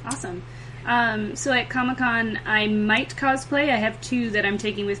 Awesome. So at Comic-Con, I might cosplay. I have 2 that I'm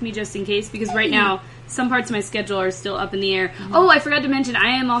taking with me just in case, because right now, some parts of my schedule are still up in the air. Mm-hmm. Oh, I forgot to mention,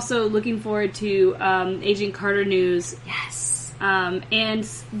 I am also looking forward to Agent Carter news. Yes. And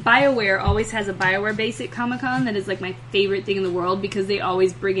BioWare always has a BioWare Basic Comic-Con that is like my favorite thing in the world, because they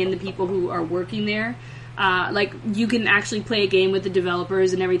always bring in the people who are working there. Like, you can actually play a game with the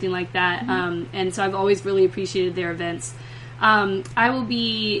developers and everything like that. Mm-hmm. And so I've always really appreciated their events. I will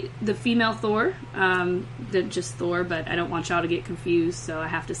be the female Thor, just Thor, but I don't want y'all to get confused, so I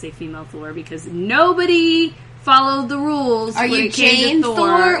have to say female Thor, because nobody followed the rules. Are you Jane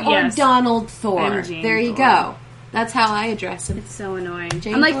Thor or yes. Donald Thor? I'm Jane there you Thor. go. That's how I address him. It's so annoying.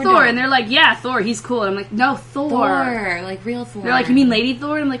 Jane I'm like, Thor, Thor, Donald. and they're like, yeah, Thor, he's cool. And I'm like, no, Thor. Like real Thor. They're like, you mean Lady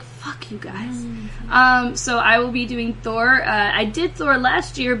Thor? And I'm like, fuck you guys. Mm-hmm. So I will be doing Thor. I did Thor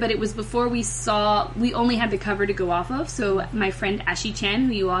last year, but it was before we only had the cover to go off of. So my friend Ashi Chen,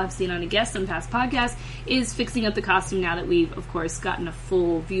 who you all have seen on a guest on past podcasts, is fixing up the costume now that we've, of course, gotten a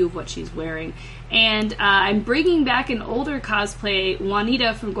full view of what she's wearing. And I'm bringing back an older cosplay,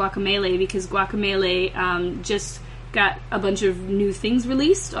 Juanita from Guacamelee, because Guacamelee just got a bunch of new things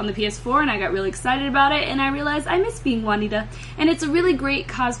released on the PS4, and I got really excited about it, and I realized I miss being Juanita. And it's a really great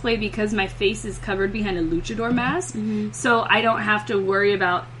cosplay because my face is covered behind a luchador mask, so I don't have to worry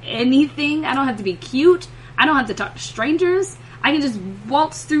about anything. I don't have to be cute. I don't have to talk to strangers. I can just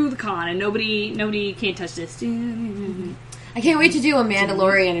waltz through the con, and nobody can't touch this. I can't wait to do a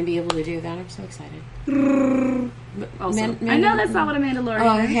Mandalorian and be able to do that. I'm so excited. Also, I know that's not what a Mandalorian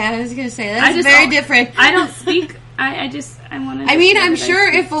Oh, is. okay, I was going to say, that's very different. I don't speak... I want to... I mean, I'm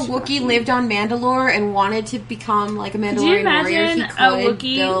sure if a Wookiee lived on Mandalore and wanted to become like a Mandalorian warrior, he could a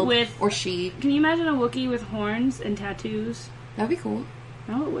Wookiee build, with... or she. Can you imagine a Wookiee with horns and tattoos? That'd be cool.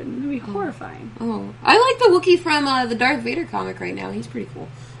 No, it wouldn't. It would be horrifying. Oh. I like the Wookiee from the Darth Vader comic right now. He's pretty cool.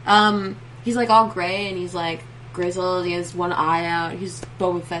 He's like all gray and he's like grizzled. He has one eye out. He's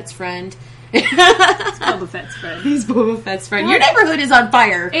Boba Fett's friend. It's Boba Fett's friend. He's Boba Fett's friend. Your neighborhood is on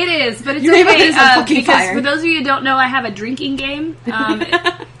fire. It is, but it's Your neighborhood is on fucking because fire. for those of you who don't know, I have a drinking game.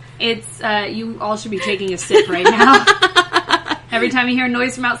 It's you all should be taking a sip right now. Every time you hear a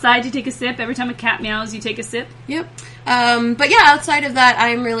noise from outside, you take a sip. Every time a cat meows, you take a sip. Yep. But yeah, outside of that,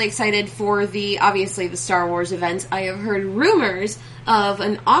 I'm really excited for obviously the Star Wars event. I have heard rumors of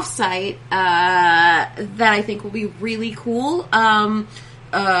an offsite that I think will be really cool.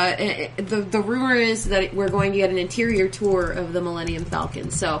 The rumor is that we're going to get an interior tour of the Millennium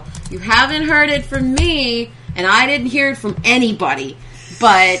Falcon. So you haven't heard it from me, and I didn't hear it from anybody,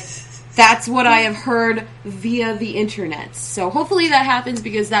 but that's what I have heard via the internet. So hopefully that happens,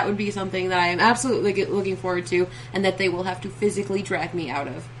 because that would be something that I am absolutely looking forward to, and that they will have to physically drag me out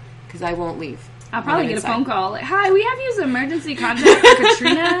of, because I won't leave. I'll probably get a phone call like, "Hi, we have you as emergency contact for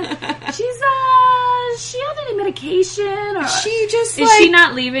Katrina. She on any medication, or she just is she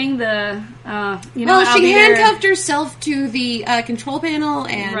not leaving the? She handcuffed herself to the control panel,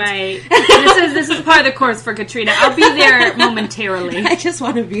 and right. This is part of the course for Katrina. I'll be there momentarily. I just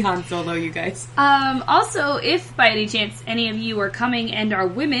want to be Han Solo, you guys. Also, if by any chance any of you are coming and are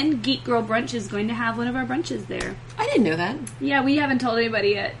women, Geek Girl Brunch is going to have one of our brunches there. I didn't know that. Yeah, we haven't told anybody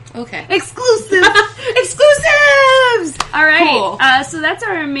yet. Okay. Exclusive! Exclusives! All right. Cool. So that's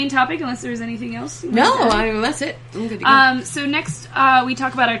our main topic, unless there's anything else. No, that's it. I'm good to go. So next, we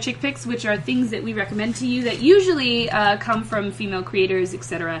talk about our chick picks, which are things that we recommend to you that usually come from female creators,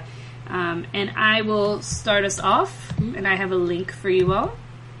 etc. And I will start us off, and I have a link for you all.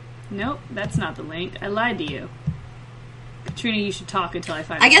 Nope, that's not the link. I lied to you. Katrina, you should talk until I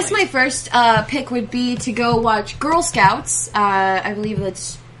find. I guess my first pick would be to go watch Girl Scouts. I believe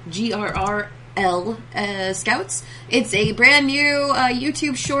that's GRRL Scouts. It's a brand new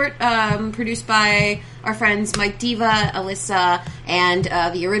YouTube short produced by our friends Mike Diva, Alyssa, and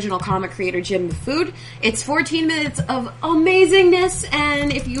the original comic creator Jim the Food. It's 14 minutes of amazingness,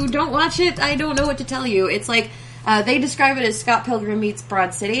 and if you don't watch it, I don't know what to tell you. It's like they describe it as Scott Pilgrim meets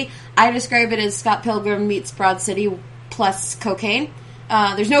Broad City. I describe it as Scott Pilgrim meets Broad City plus cocaine.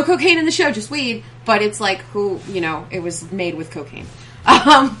 There's no cocaine in the show, just weed, but it's like it was made with cocaine.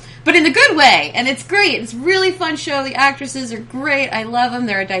 But in a good way, and it's great. It's a really fun show. The actresses are great. I love them.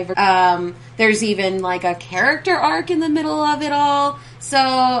 They're a diverse. There's even like a character arc in the middle of it all. So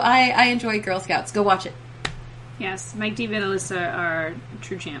I enjoy Girl Scouts. Go watch it. Yes, Mike Diva and Alyssa are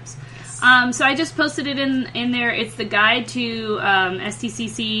true champs. So I just posted it in there. It's the guide to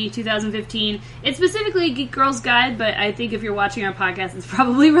STCC 2015. It's specifically a Geek Girls guide, but I think if you're watching our podcast, it's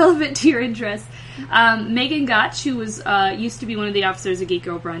probably relevant to your interests. Megan Gotch, who was used to be one of the officers of Geek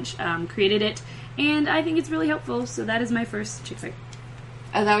Girl Brunch, created it, and I think it's really helpful. So that is my first chick pick.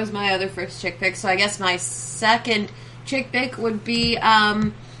 That was my other first chick pick. So I guess my second chick pick would be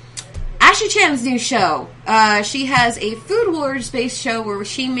Ashley Chan's new show. She has a Food Wars-based show where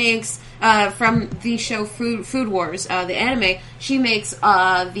she makes, from the show Food Wars, the anime, she makes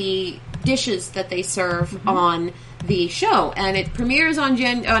the dishes that they serve on the show. And it premieres on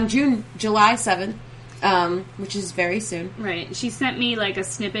July 7th. Which is very soon. Right. She sent me like a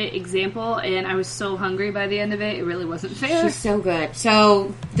snippet example, and I was so hungry by the end of it. It really wasn't fair. She's so good.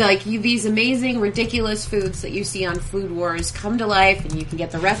 So, like, these amazing, ridiculous foods that you see on Food Wars come to life, and you can get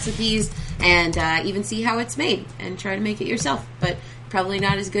the recipes and even see how it's made and try to make it yourself. But probably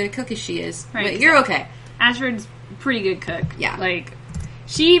not as good a cook as she is. Right. But you're okay. Ashford's a pretty good cook. Yeah. Like,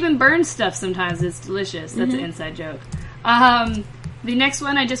 she even burns stuff sometimes. It's delicious. That's an inside joke. The next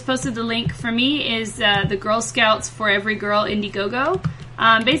one, I just posted the link for me, is the Girl Scouts for Every Girl Indiegogo.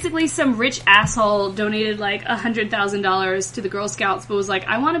 Basically, some rich asshole donated like $100,000 to the Girl Scouts, but was like,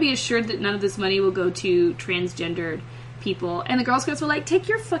 I want to be assured that none of this money will go to transgendered people. And the Girl Scouts were like, take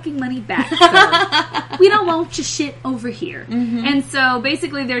your fucking money back, sir. We don't want your shit over here. And so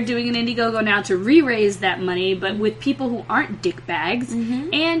basically they're doing an Indiegogo now to re-raise that money, but with people who aren't dickbags.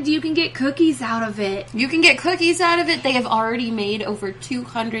 And you can get cookies out of it. You can get cookies out of it. They have already made over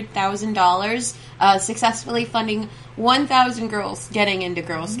 $200,000 successfully funding 1,000 girls getting into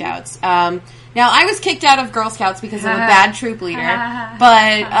Girl Scouts. Now, I was kicked out of Girl Scouts because of a bad troop leader,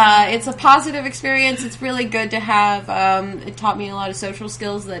 but it's a positive experience. It's really good to have. It taught me a lot of social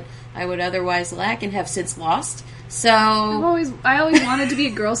skills that I would otherwise lack and have since lost. So I always wanted to be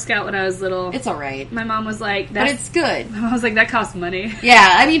a Girl Scout when I was little. It's all right. My mom was like, but it's good. My mom was like, that costs money.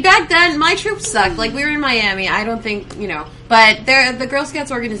 Yeah, I mean, back then, my troop sucked. Like, we were in Miami. I don't think, but the Girl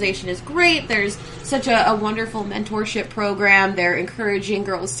Scouts organization is great. There's such a wonderful mentorship program. They're encouraging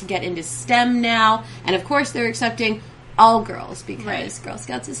girls to get into STEM now. And, of course, they're accepting all girls because Girl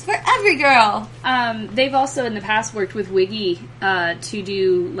Scouts is for every girl. They've also in the past worked with Wiggy to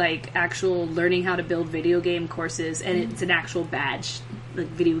do like actual learning how to build video game courses, and it's an actual badge, like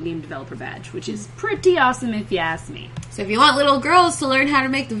video game developer badge, which is pretty awesome if you ask me. So if you want little girls to learn how to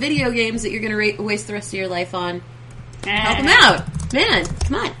make the video games that you're going to waste the rest of your life on, help them out. Man,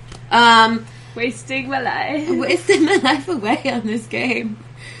 come on. Wasting my life. Wasting my life away on this game.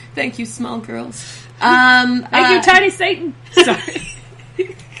 Thank you, small girls. Thank you, Tiny Satan. Sorry.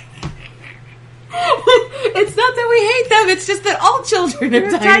 It's not that we hate them, it's just that all children are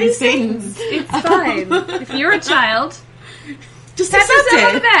tiny Satans. It's fine. If you're a child, just pat accept yourself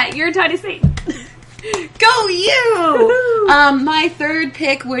on the it. back. You're a tiny Satan. Go you! My third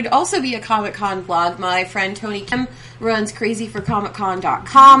pick would also be a Comic-Con vlog. My friend Tony Kim runs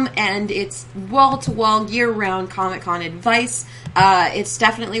crazyforcomiccon.com, and it's wall-to-wall, year-round Comic-Con advice. It's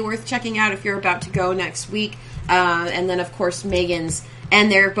definitely worth checking out if you're about to go next week. And then, of course, Megan's. And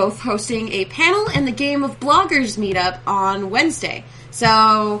they're both hosting a panel and the Game of Bloggers meetup on Wednesday.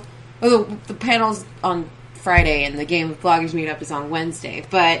 So, the panel's on Friday, and the Game of Bloggers meetup is on Wednesday.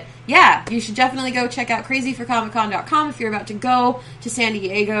 But, yeah, you should definitely go check out crazyforcomiccon.com if you're about to go to San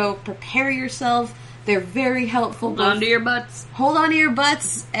Diego. Prepare yourself. They're very helpful. Hold on to your butts. Hold on to your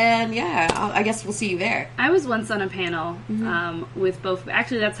butts, and yeah, I guess we'll see you there. I was once on a panel with both.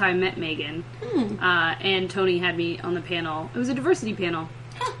 Actually, that's how I met Megan. And Tony had me on the panel. It was a diversity panel.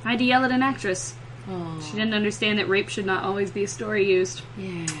 I had to yell at an actress. Oh. She didn't understand that rape should not always be a story used.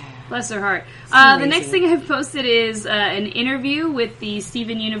 Yeah. Bless her heart. The next thing I've posted is an interview with the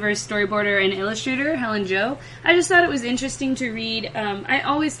Steven Universe storyboarder and illustrator, Helen Jo. I just thought it was interesting to read. I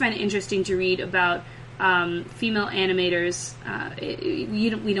always find it interesting to read about female animators.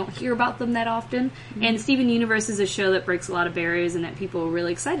 We don't hear about them that often. And Steven Universe is a show that breaks a lot of barriers and that people are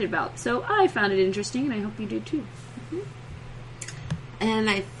really excited about. So I found it interesting, and I hope you do too. And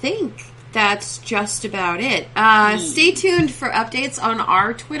I think that's just about it. Stay tuned for updates on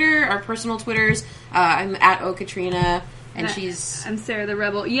our Twitter, our personal Twitters. I'm at OKatrina, and she's... I'm Sarah the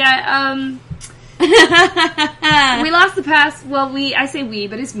Rebel. Yeah, we lost the pass... Well, I say we,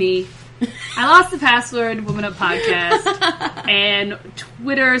 but it's me. I lost the password, Woman Up Podcast, and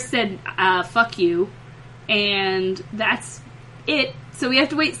Twitter said, fuck you, and that's it. So we have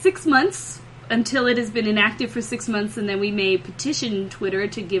to wait 6 months until it has been inactive for 6 months, and then we may petition Twitter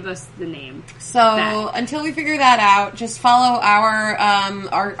to give us the name. So until we figure that out, just follow our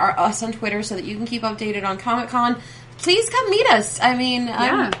us on Twitter so that you can keep updated on Comic-Con. Please come meet us. I mean,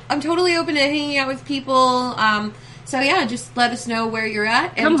 I'm totally open to hanging out with people. So yeah, just let us know where you're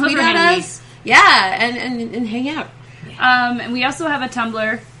at and tweet at us. Yeah, and hang out. And we also have a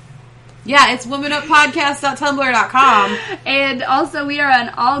Tumblr. Yeah, it's womenuppodcast.tumblr.com. And also we are on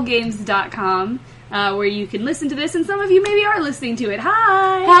allgames.com, where you can listen to this, and some of you maybe are listening to it.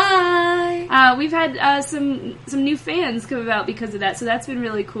 Hi! We've had some new fans come about because of that, so that's been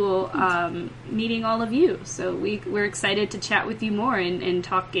really cool, meeting all of you. So we're excited to chat with you more and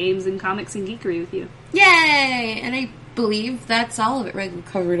talk games and comics and geekery with you. Yay! And I believe that's all of it, right? We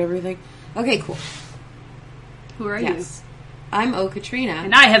covered everything. Okay, cool. Who are you? I'm O Katrina.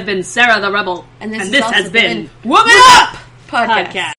 And I have been Sarah the Rebel. And this has been Woman Up Podcast.